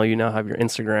YouTube channel, you now have your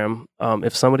Instagram.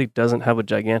 If somebody doesn't have a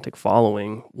gigantic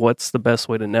following, what's the best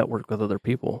way to network with other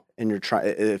people? And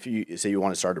if you say you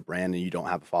want to start a brand and you don't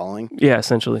have a following, yeah,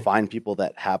 essentially find people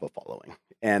that have a following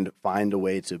and find a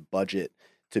way to budget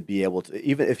to be able to,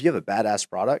 even if you have a badass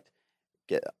product,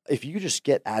 if you just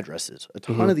get addresses, a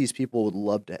ton of these people would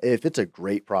love to, if it's a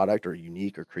great product or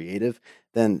unique or creative,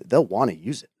 then they'll want to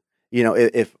use it.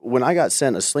 If when I got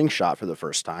sent a slingshot for the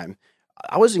first time,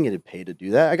 I wasn't getting paid to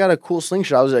do that. I got a cool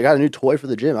slingshot. I got a new toy for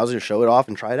the gym. I was going to show it off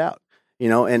and try it out,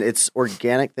 and it's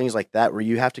organic things like that where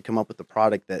you have to come up with the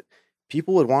product that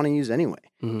people would want to use anyway.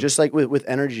 Just like with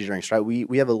energy drinks, right?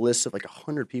 We have a list of like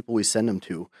 100 people we send them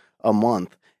to a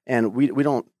month, and we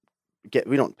don't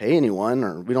pay anyone,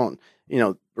 or we don't,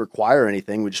 require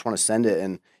anything. We just want to send it.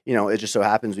 And, it just so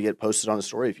happens we get posted on a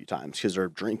story a few times because they're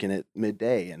drinking it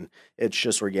midday, and it's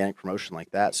just organic promotion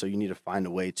like that. So you need to find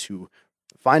a way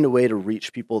to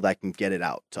reach people that can get it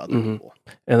out to other people.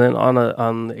 And then on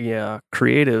the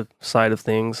creative side of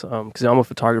things, because I'm a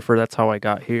photographer, that's how I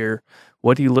got here.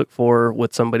 What do you look for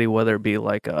with somebody, whether it be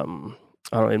like I don't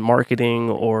know, in marketing,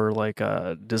 or like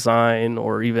design,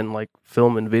 or even like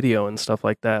film and video and stuff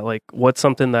like that? Like, what's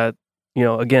something that,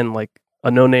 again, like a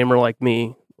no-namer like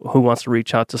me who wants to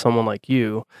reach out to someone like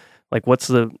you, like what's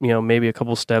the, maybe a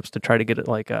couple steps to try to get it,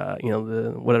 like,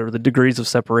 the degrees of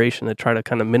separation to try to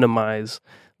kind of minimize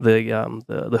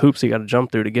the hoops you got to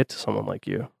jump through to get to someone like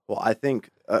you? Well, I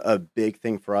think a big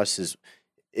thing for us is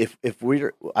if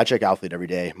I check Outfleet every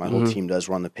day. My whole team does.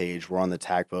 We're on the page. We're on the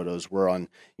tag photos. We're on,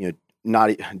 not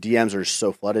DMs are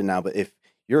so flooded now, but if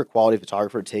you're a quality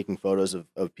photographer taking photos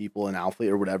of people in Outfleet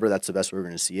or whatever, that's the best way we're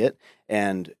going to see it.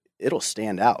 And it'll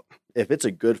stand out. If it's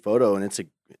a good photo and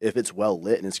if it's well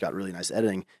lit and it's got really nice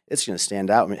editing, it's going to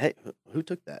stand out. I mean, hey, who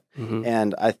took that?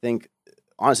 And I think,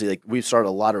 honestly, like, we've started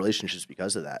a lot of relationships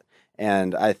because of that.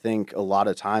 And I think a lot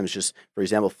of times, just for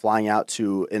example, flying out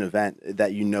to an event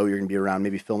that you're going to be around,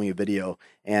 maybe filming a video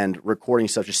and recording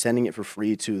stuff, just sending it for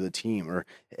free to the team, or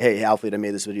hey, Outfleet, I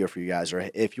made this video for you guys. Or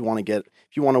if you want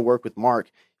to work with Mark,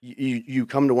 you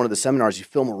come to one of the seminars, you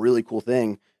film a really cool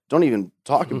thing. Don't even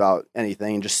talk about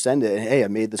anything, and just send it. And, hey, I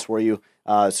made this for you.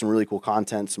 Some really cool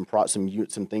content, some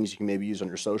things you can maybe use on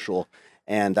your social.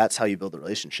 And that's how you build a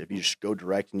relationship. You just go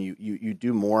direct and you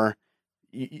do more.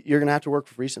 You're going to have to work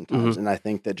for free sometimes. And I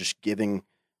think that just giving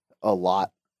a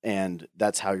lot, and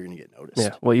that's how you're going to get noticed.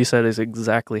 Yeah, what you said is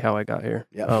exactly how I got here.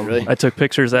 Yeah, really? I took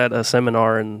pictures at a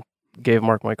seminar and gave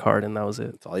Mark my card, and that was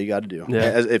it. That's all you got to do.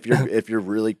 Yeah. If you're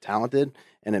really talented,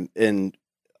 and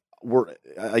we're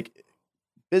like,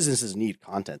 businesses need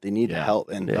content. They need help,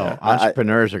 and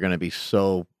entrepreneurs are going to be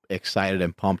so excited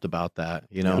and pumped about that.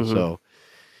 So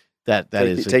that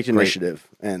is take initiative,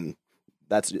 and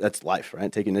that's life,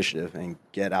 right? Take initiative and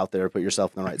get out there, put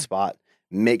yourself in the right spot.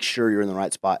 Make sure you're in the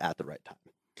right spot at the right time.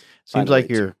 Seems like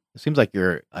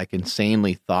you're like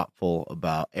insanely thoughtful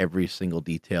about every single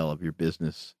detail of your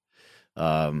business.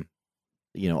 All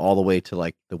the way to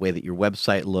like the way that your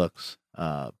website looks.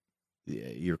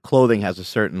 Your clothing has a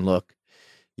certain look.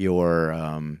 Your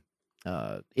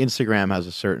Instagram has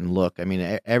a certain look. I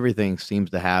mean, everything seems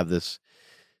to have this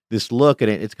look, and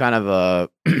it's kind of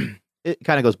it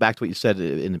kind of goes back to what you said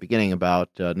in the beginning about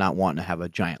not wanting to have a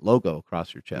giant logo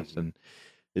across your chest. And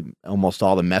almost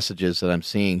all the messages that I'm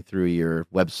seeing through your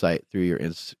website, through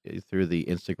the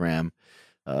Instagram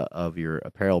of your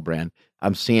apparel brand,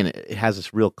 I'm seeing it has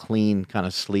this real clean, kind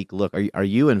of sleek look. Are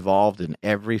you involved in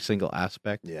every single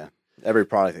aspect? Yeah, every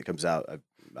product that comes out,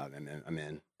 I'm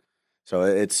in. So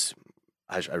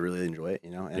I really enjoy it,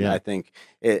 and I think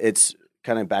it's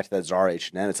kind of back to that Zara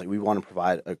H&M. It's like we want to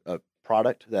provide a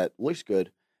product that looks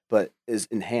good but is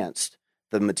enhanced.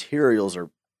 The materials are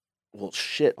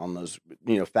shit on those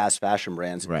fast fashion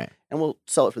brands, right? And we'll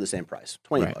sell it for the same price,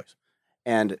 $20,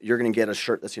 and you're going to get a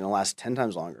shirt that's going to last 10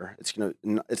 times longer. It's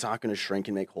not going to shrink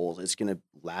and make holes. It's going to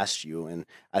last you. And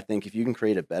I think if you can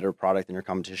create a better product than your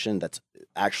competition that's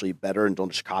actually better, and don't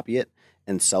just copy it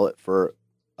and sell it for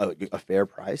a fair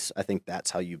price, I think that's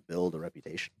how you build a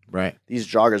reputation. Right. These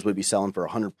joggers would be selling for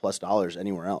 $100+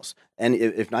 anywhere else, and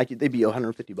if Nike, they'd be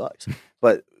 $150.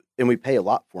 And we pay a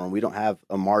lot for them. We don't have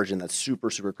a margin that's super,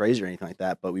 super crazy or anything like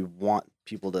that, but we want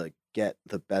people to get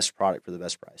the best product for the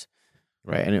best price.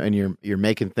 Right, and you're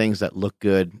making things that look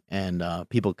good, and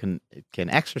people can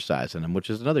exercise in them, which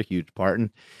is another huge part.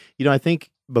 And I think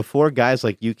before guys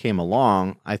like you came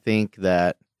along, I think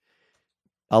that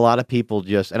a lot of people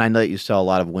and I know that you sell a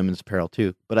lot of women's apparel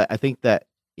too, but I think that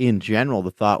in general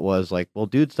the thought was like, well,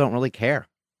 dudes don't really care.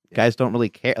 Guys don't really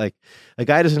care. Like, a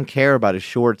guy doesn't care about his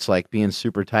shorts like being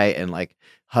super tight and like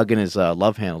hugging his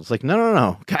love handles. Like,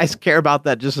 no. Guys care about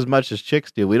that just as much as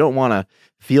chicks do. We don't want to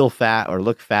feel fat or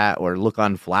look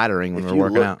unflattering when we're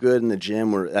working out. If you look good in the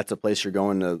gym, where that's a place you're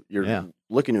going to, you're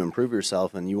looking to improve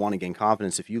yourself and you want to gain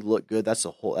confidence. If you look good, that's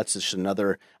just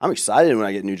another. I'm excited when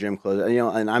I get new gym clothes.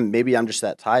 And I'm just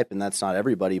that type, and that's not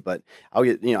everybody. But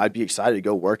I'd be excited to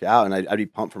go work out, and I'd be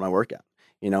pumped for my workout.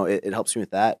 It helps me with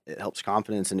that. It helps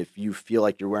confidence. And if you feel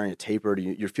like you're wearing a tapered,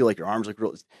 you feel like your arms look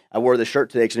real. I wore this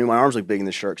shirt today because I knew my arms look big in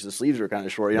this shirt because the sleeves were kind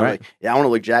of short. I'm like, I want to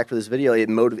look jacked for this video.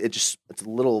 It's just a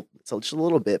little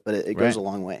bit, but it goes a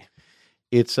long way.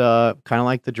 It's kind of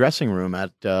like the dressing room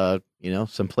at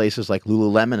some places like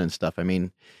Lululemon and stuff. I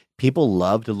mean, people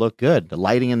love to look good. The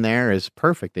lighting in there is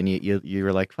perfect, and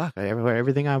you're like, fuck,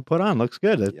 everything I put on looks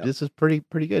good. Yep. This is pretty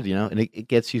good, and it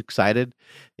gets you excited.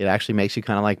 It actually makes you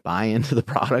kind of like buy into the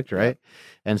product, right? Yep.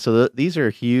 And so these are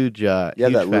huge. You have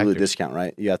that factors. Lulu discount,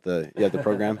 right? You have the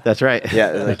program. That's right. Yeah,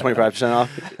 like 25%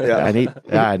 off. Yeah,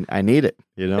 I need it,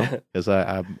 because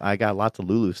I got lots of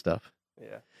Lulu stuff.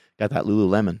 Yeah, got that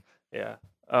Lululemon. Yeah.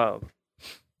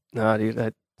 No,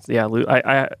 dude.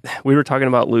 We were talking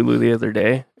about Lulu the other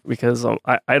day because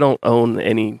I don't own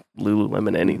any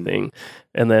Lululemon anything,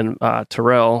 and then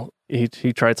Terrell he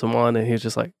tried some on and he's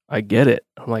just like, I get it.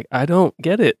 I'm like, I don't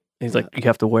get it. He's like, you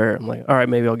have to wear it. I'm like, all right,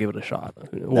 maybe I'll give it a shot.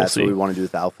 That's what we want to do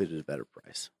with the outfit, is a better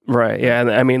price. Right. Yeah.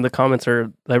 And I mean, the comments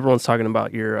everyone's talking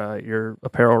about your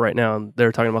apparel right now, and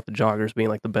they're talking about the joggers being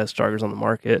like the best joggers on the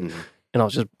market. Mm-hmm. And I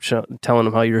was just telling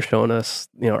them how you were showing us,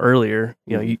 earlier.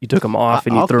 You took them off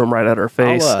and you threw them right at our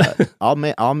face. I'll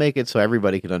make it so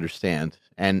everybody can understand,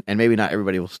 and maybe not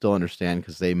everybody will still understand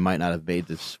because they might not have made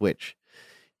this switch.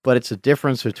 But it's a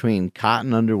difference between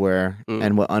cotton underwear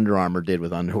and what Under Armour did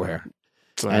with underwear,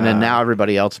 and then now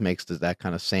everybody else makes that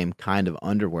kind of same kind of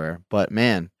underwear. But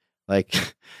man, like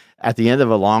at the end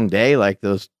of a long day, like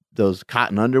those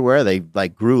cotton underwear, they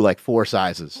like grew like 4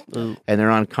 sizes. And they're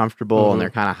uncomfortable and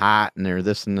they're kind of hot and they're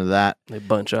this and that. They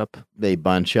bunch up and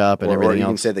everything else. Or you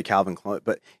can say the Calvin Klein,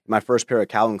 but my first pair of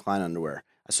Calvin Klein underwear,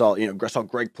 I saw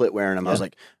Greg Plitt wearing them. I was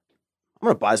like, I'm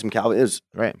going to buy some Calvin. It was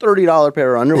 $30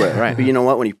 pair of underwear. Right. But you know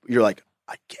what? You're like,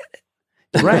 I get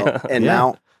it. Right. And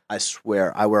now I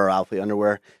swear I wear Alfie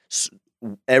underwear.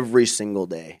 every single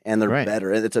day, and they're Right.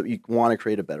 better. You want to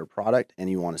create a better product, and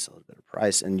you want to sell at a better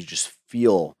price, and you just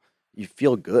feel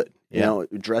good. You know,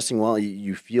 dressing well,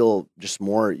 you feel just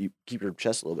more. You keep your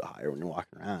chest a little bit higher when you're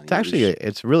walking around. It's actually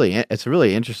it's a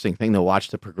really interesting thing to watch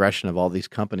the progression of all these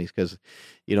companies, because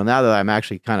now that I'm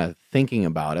actually kind of thinking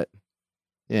about it,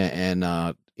 and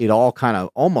it all kind of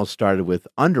almost started with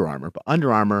Under Armour, but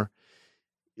Under Armour,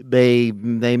 they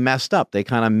messed up. They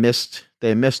kind of missed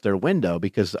their window,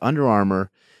 because Under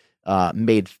Armour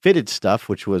made fitted stuff,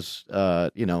 which was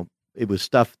it was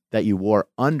stuff that you wore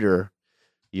under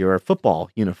your football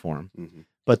uniform,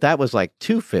 but that was like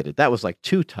too fitted. That was like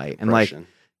too tight, compression.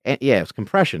 and it was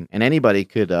compression. And anybody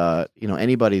could,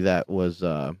 anybody that was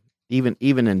even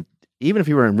if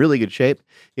you were in really good shape,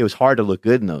 it was hard to look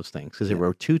good in those things because they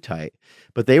were too tight.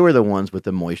 But they were the ones with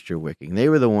the moisture wicking. They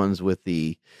were the ones with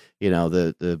the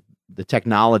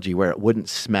technology where it wouldn't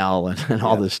smell and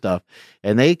all this stuff.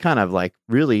 And they kind of like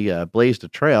really blazed a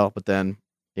trail. But then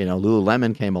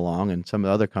Lululemon came along, and some of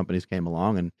the other companies came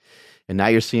along, and now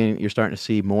you're starting to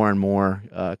see more and more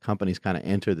companies kind of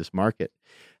enter this market.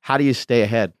 How do you stay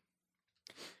ahead?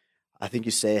 I think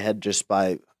you stay ahead just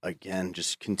by, again,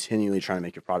 just continually trying to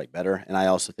make your product better. And I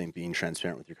also think being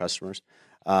transparent with your customers.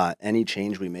 Any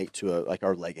change we make to like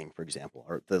our legging, for example,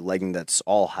 or the legging that's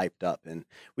all hyped up, and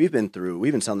we've been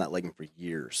selling that legging for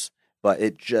years, but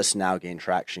it just now gained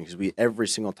traction because every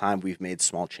single time we've made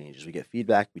small changes, we get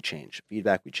feedback, we change, we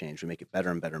make it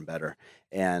better and better and better.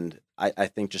 And I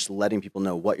think just letting people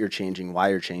know what you're changing, why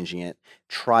you're changing it,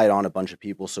 try it on a bunch of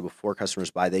people, so before customers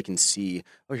buy, they can see,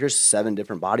 oh, here's 7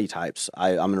 different body types.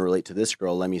 I'm going to relate to this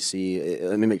girl. Let me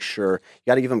make sure. You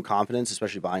got to give them confidence,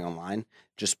 especially buying online,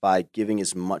 just by giving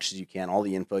as much as you can, all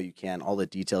the info you can, all the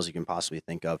details you can possibly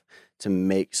think of, to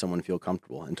make someone feel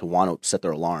comfortable and to want to set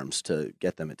their alarms to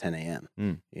get them at 10 a.m.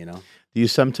 Do you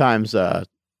sometimes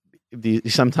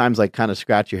like kind of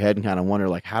scratch your head and kind of wonder,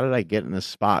 like, how did I get in this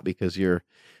spot? Because you're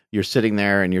sitting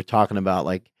there and you're talking about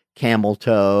like camel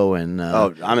toe and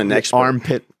I'm an expert.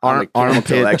 Armpit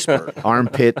expert.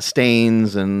 Armpit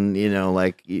stains, and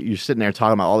like you're sitting there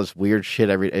talking about all this weird shit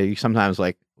every day. You sometimes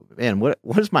like, man, what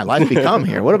has my life become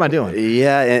here? What am I doing?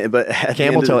 Yeah, but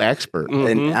camel toe expert.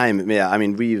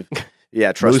 And we've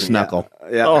trust Moose me. knuckle.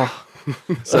 Yeah. Oh.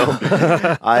 So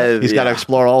he's got to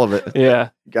explore all of it. Yeah,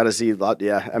 got to see a lot.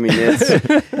 Yeah, I mean,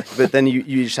 it's but then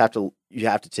you just have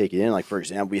to take it in. Like, for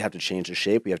example, we have to change the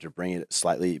shape. We have to bring it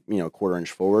slightly, a quarter inch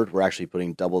forward. We're actually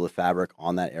putting double the fabric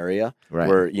on that area,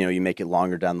 where you make it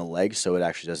longer down the leg, so it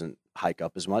actually doesn't hike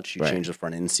up as much. You change the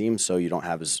front inseam, so you don't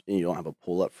have a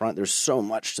pull up front. There's so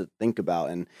much to think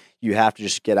about, and you have to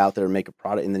just get out there and make a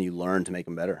product, and then you learn to make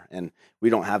them better. And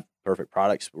we don't have perfect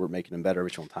products, but we're making them better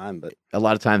every single time. But a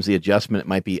lot of times the adjustment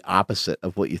might be opposite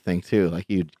of what you think too. Like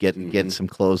you get some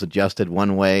clothes adjusted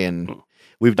one way, and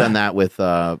we've done that with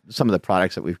some of the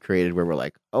products that we've created, where we're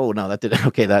like, oh no, that didn't.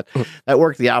 Okay, that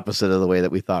worked the opposite of the way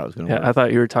that we thought it was going to work. I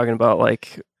thought you were talking about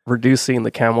like reducing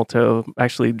the camel toe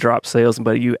actually drop sales,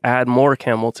 but you add more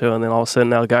camel toe, and then all of a sudden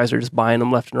now guys are just buying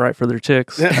them left and right for their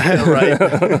chicks.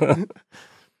 Right.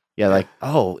 Yeah, like,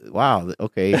 oh wow,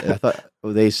 okay. I thought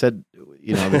they said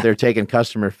that they're taking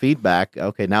customer feedback.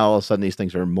 Okay, now all of a sudden these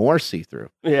things are more see through.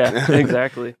 Yeah,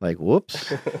 exactly. Like,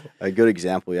 whoops. A good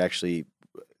example.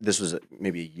 This was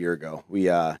maybe a year ago.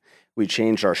 We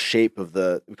changed our shape of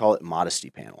we call it modesty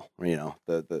panel.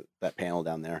 That panel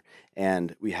down there,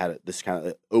 and we had this kind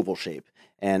of oval shape,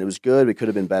 and it was good. We could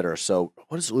have been better. So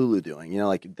what is Lulu doing?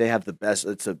 Like they have the best.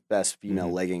 It's the best female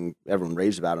legging. Everyone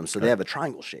raves about them. So they have a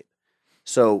triangle shape.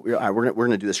 So we're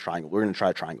gonna do this triangle. We're gonna try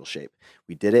a triangle shape.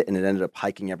 We did it, and it ended up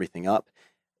hiking everything up.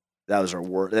 That was our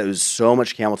word. There was so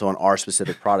much camel toe on our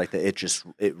specific product that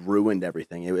it ruined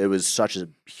everything. It was such a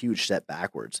huge step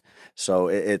backwards. So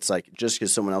it's like, just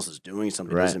because someone else is doing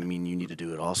something doesn't mean you need to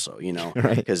do it also.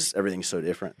 Because everything's so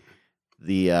different.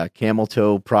 The camel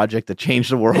toe project that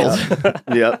changed the world.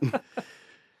 Yep.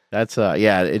 That's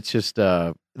it's just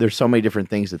there's so many different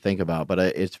things to think about, but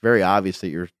it's very obvious that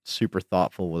you're super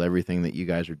thoughtful with everything that you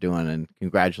guys are doing, and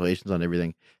congratulations on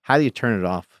everything. How do you turn it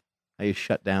off? How do you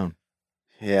shut down?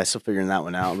 Yeah, still figuring that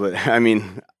one out, but I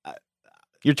mean,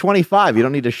 you're 25. You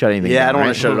don't need to shut anything down. Yeah, I don't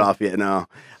want to shut it off yet. No,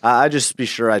 I just be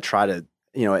sure I try to,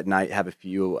 at night have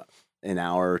an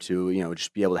hour or two,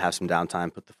 just be able to have some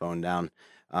downtime, put the phone down.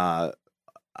 I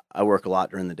work a lot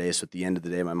during the day, so at the end of the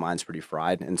day, my mind's pretty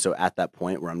fried. And so at that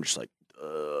point where I'm just like,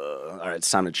 all right,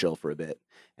 it's time to chill for a bit.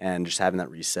 And just having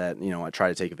that reset, I try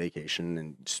to take a vacation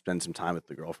and spend some time with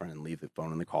the girlfriend and leave the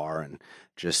phone in the car, and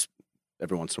just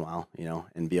every once in a while,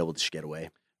 and be able to just get away.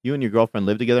 You and your girlfriend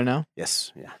live together now?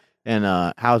 Yes. Yeah.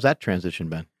 And how's that transition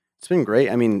been? It's been great.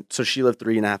 I mean, so she lived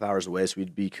 3.5 hours away, so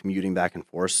we'd be commuting back and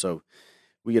forth. So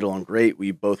we get along great.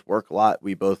 We both work a lot.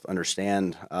 We both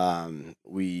understand.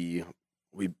 We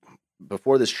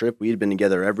before this trip, we had been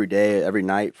together every day, every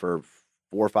night for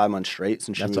 4 or 5 months straight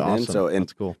since she That's moved awesome. in. So and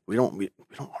that's cool. we don't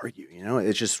argue. You know,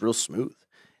 it's just real smooth,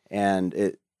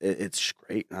 and it's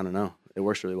great. I don't know. It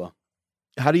works really well.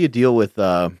 How do you deal with?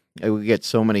 We get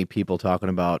so many people talking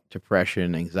about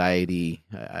depression, anxiety.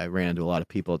 I ran into a lot of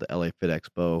people at the LA Fit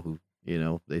Expo who,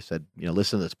 they said,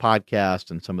 listen to this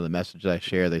podcast and some of the messages I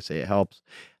share. They say it helps.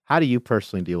 How do you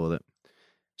personally deal with it?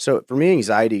 So for me,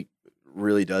 anxiety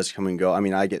really does come and go. I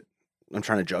mean, I'm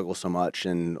trying to juggle so much,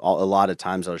 and a lot of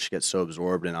times I'll just get so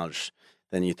absorbed, and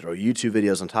then you throw YouTube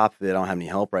videos on top of it. I don't have any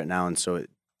help right now, and so it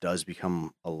does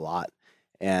become a lot.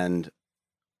 And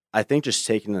I think just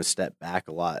taking a step back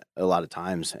a lot of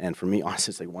times, and for me,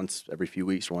 honestly, it's like once every few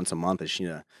weeks or once a month, I just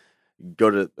go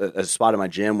to a spot in my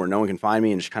gym where no one can find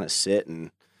me and just kind of sit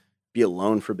and be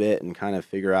alone for a bit and kind of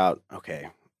figure out,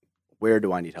 okay, where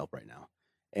do I need help right now?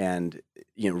 And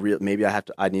maybe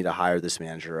I need to hire this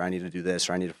manager, or I need to do this,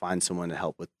 or I need to find someone to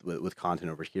help with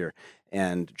content over here,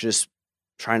 and just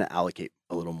trying to allocate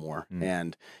a little more.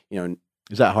 And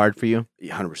is that hard for you?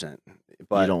 100%.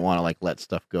 But you don't want to let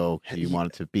stuff go. You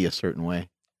want it to be a certain way.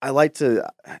 I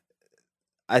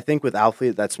think with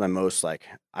Outfleet, that's my most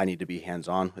I need to be hands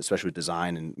on, especially with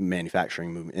design and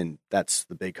manufacturing movement, and that's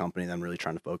the big company that I'm really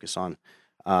trying to focus on.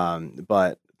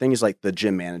 But things like the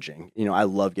gym managing, I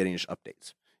love getting just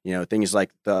updates. Things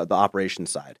like the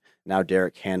operations side. Now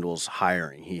Derek handles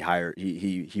hiring.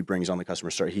 He brings on the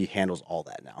customer service. He handles all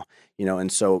that now.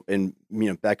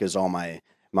 And Becca's all my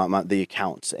the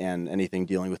accounts and anything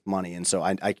dealing with money. And so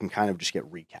I can kind of just get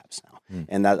recaps now.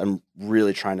 And that I'm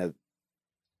really trying to,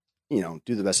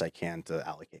 do the best I can to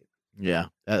allocate. Yeah.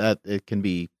 It can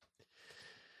be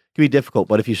difficult,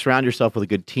 but if you surround yourself with a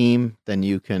good team, then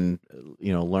you can,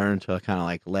 learn to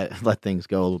kind of let things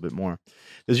go a little bit more.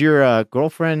 Does your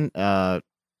girlfriend, does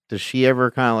she ever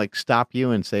kind of stop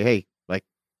you and say, hey,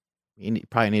 you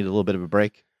probably need a little bit of a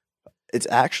break? It's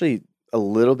actually a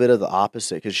little bit of the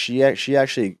opposite, because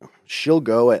she'll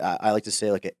go at, I like to say,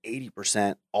 at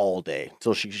 80% all day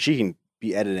until she can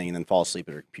be editing and then fall asleep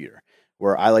at her computer.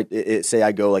 Where I say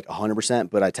I go 100%,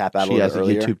 but I tap out a little bit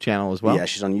earlier. She has a YouTube channel as well? Yeah,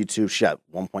 she's on YouTube. She got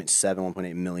 1.7,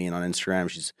 1.8 million on Instagram.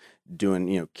 She's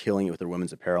doing, killing it with her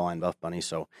women's apparel line, Buff Bunny.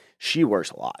 So she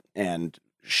works a lot, and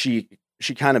she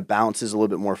kind of bounces a little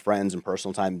bit more friends and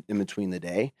personal time in between the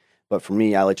day. But for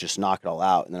me, I just knock it all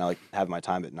out, and then I have my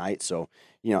time at night. So,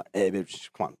 hey, babe,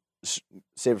 come on,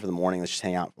 save it for the morning. Let's just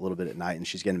hang out a little bit at night, and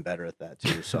she's getting better at that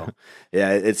too. So,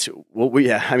 yeah,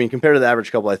 I mean, compared to the average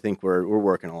couple, I think we're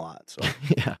working a lot. So,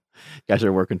 yeah, you guys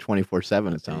are working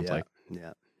 24/7. It sounds like.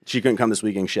 Yeah, she couldn't come this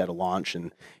weekend. She had a launch,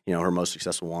 and her most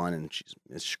successful one, and it's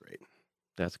just great.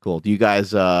 That's cool. Do you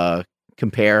guys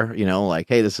compare?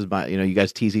 Hey, this is my. You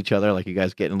guys tease each other, you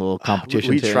guys get in a little competition.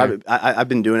 We try. I've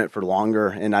been doing it for longer,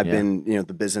 and I've been,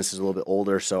 the business is a little bit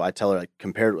older, so I tell her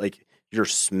compared you're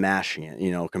smashing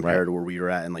it, compared to where we were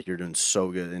at, and you're doing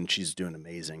so good, and she's doing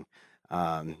amazing.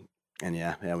 And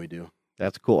yeah, we do.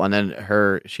 That's cool. And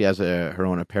then she has her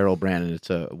own apparel brand, and it's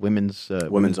a women's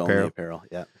only apparel.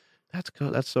 Yeah, that's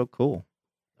cool. That's so cool.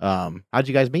 How'd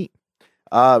you guys meet?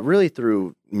 Really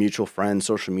through mutual friends,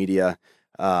 social media.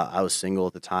 I was single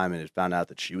at the time and had found out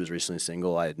that she was recently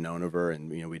single. I had known of her,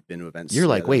 and we'd been to events. You're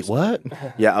like, wait, what?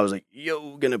 Yeah, I was like,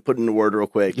 yo, gonna put in a word real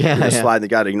quick. Yeah, slide. The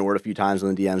guy ignored a few times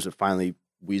on the DMs, but finally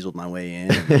weaseled my way in.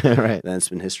 Right. Then it's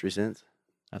been history since.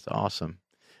 That's awesome.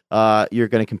 You're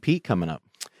gonna compete coming up.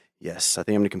 Yes, I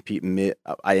think I'm going to compete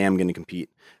I am going to compete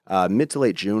mid to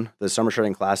late June. The Summer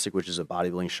Shredding Classic, which is a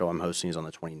bodybuilding show I'm hosting, is on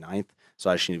the 29th.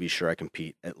 So I just need to be sure I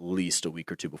compete at least a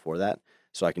week or two before that,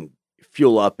 so I can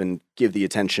fuel up and give the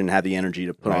attention, have the energy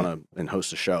to put on and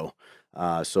host a show.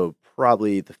 So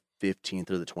probably the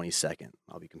 15th or the 22nd,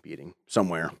 I'll be competing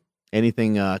somewhere.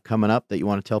 Anything coming up that you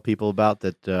want to tell people about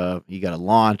that you got to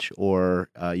launch, or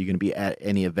you going to be at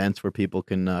any events where people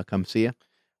can come see you?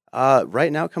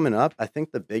 Right now coming up, I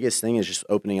think the biggest thing is just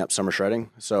opening up Summer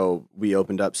Shredding. So we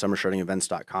opened up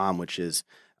summershreddingevents.com, which is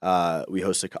we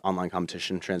host an online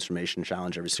competition transformation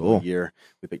challenge every single year.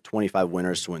 We pick 25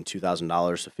 winners to win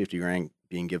 $2,000, so $50,000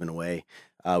 being given away.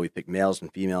 We pick males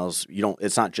and females.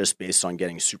 It's not just based on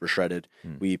getting super shredded.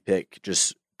 We pick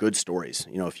just good stories.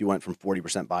 If you went from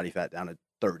 40% body fat down to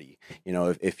 30,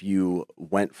 if you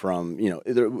went from,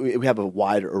 we have a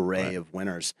wide array of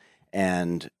winners.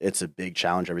 And it's a big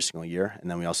challenge every single year.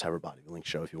 And then we also have our bodybuilding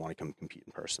show if you want to come compete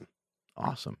in person.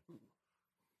 Awesome.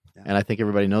 Yeah. And I think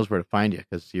everybody knows where to find you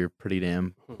because you're pretty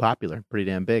damn popular, pretty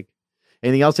damn big.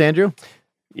 Anything else, Andrew?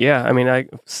 Yeah, I mean, I've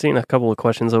seen a couple of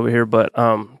questions over here, but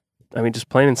I mean, just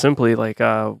plain and simply, like,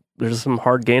 there's some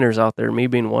hard gainers out there. Me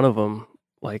being one of them.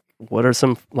 Like, what are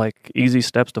some like easy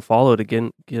steps to follow to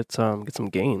get some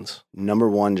gains? Number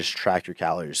one, just track your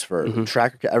calories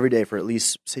track every day for at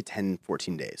least say 10,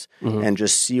 14 days, and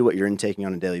just see what you're intaking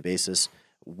on a daily basis.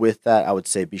 With that, I would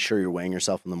say be sure you're weighing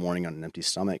yourself in the morning on an empty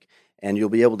stomach, and you'll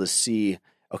be able to see,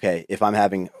 okay, if I'm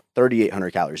having 3,800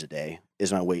 calories a day,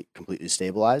 is my weight completely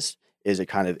stabilized? Is it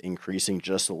kind of increasing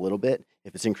just a little bit?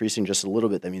 If it's increasing just a little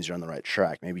bit, that means you're on the right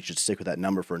track. Maybe you should stick with that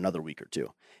number for another week or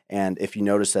two. And if you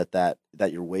notice that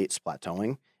your weight's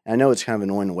plateauing, and I know it's kind of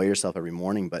annoying to weigh yourself every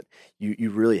morning, but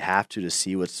you really have to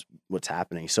see what's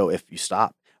happening. So if you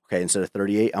stop, okay, instead of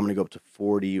 38, I'm going to go up to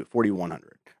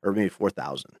 4,100 or maybe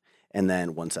 4,000. And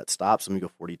then once that stops, I'm going to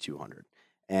go 4,200.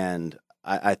 And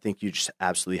I think you just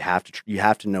absolutely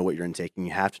have to know what you're intaking.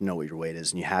 You have to know what your weight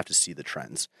is, and you have to see the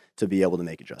trends to be able to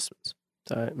make adjustments.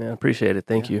 All right, man. Appreciate it.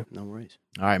 Thank you. No worries.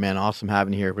 All right, man. Awesome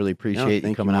having you here. Really appreciate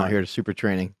you coming out here to Super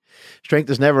Training. Strength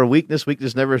is never a weakness. Weakness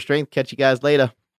is never a strength. Catch you guys later.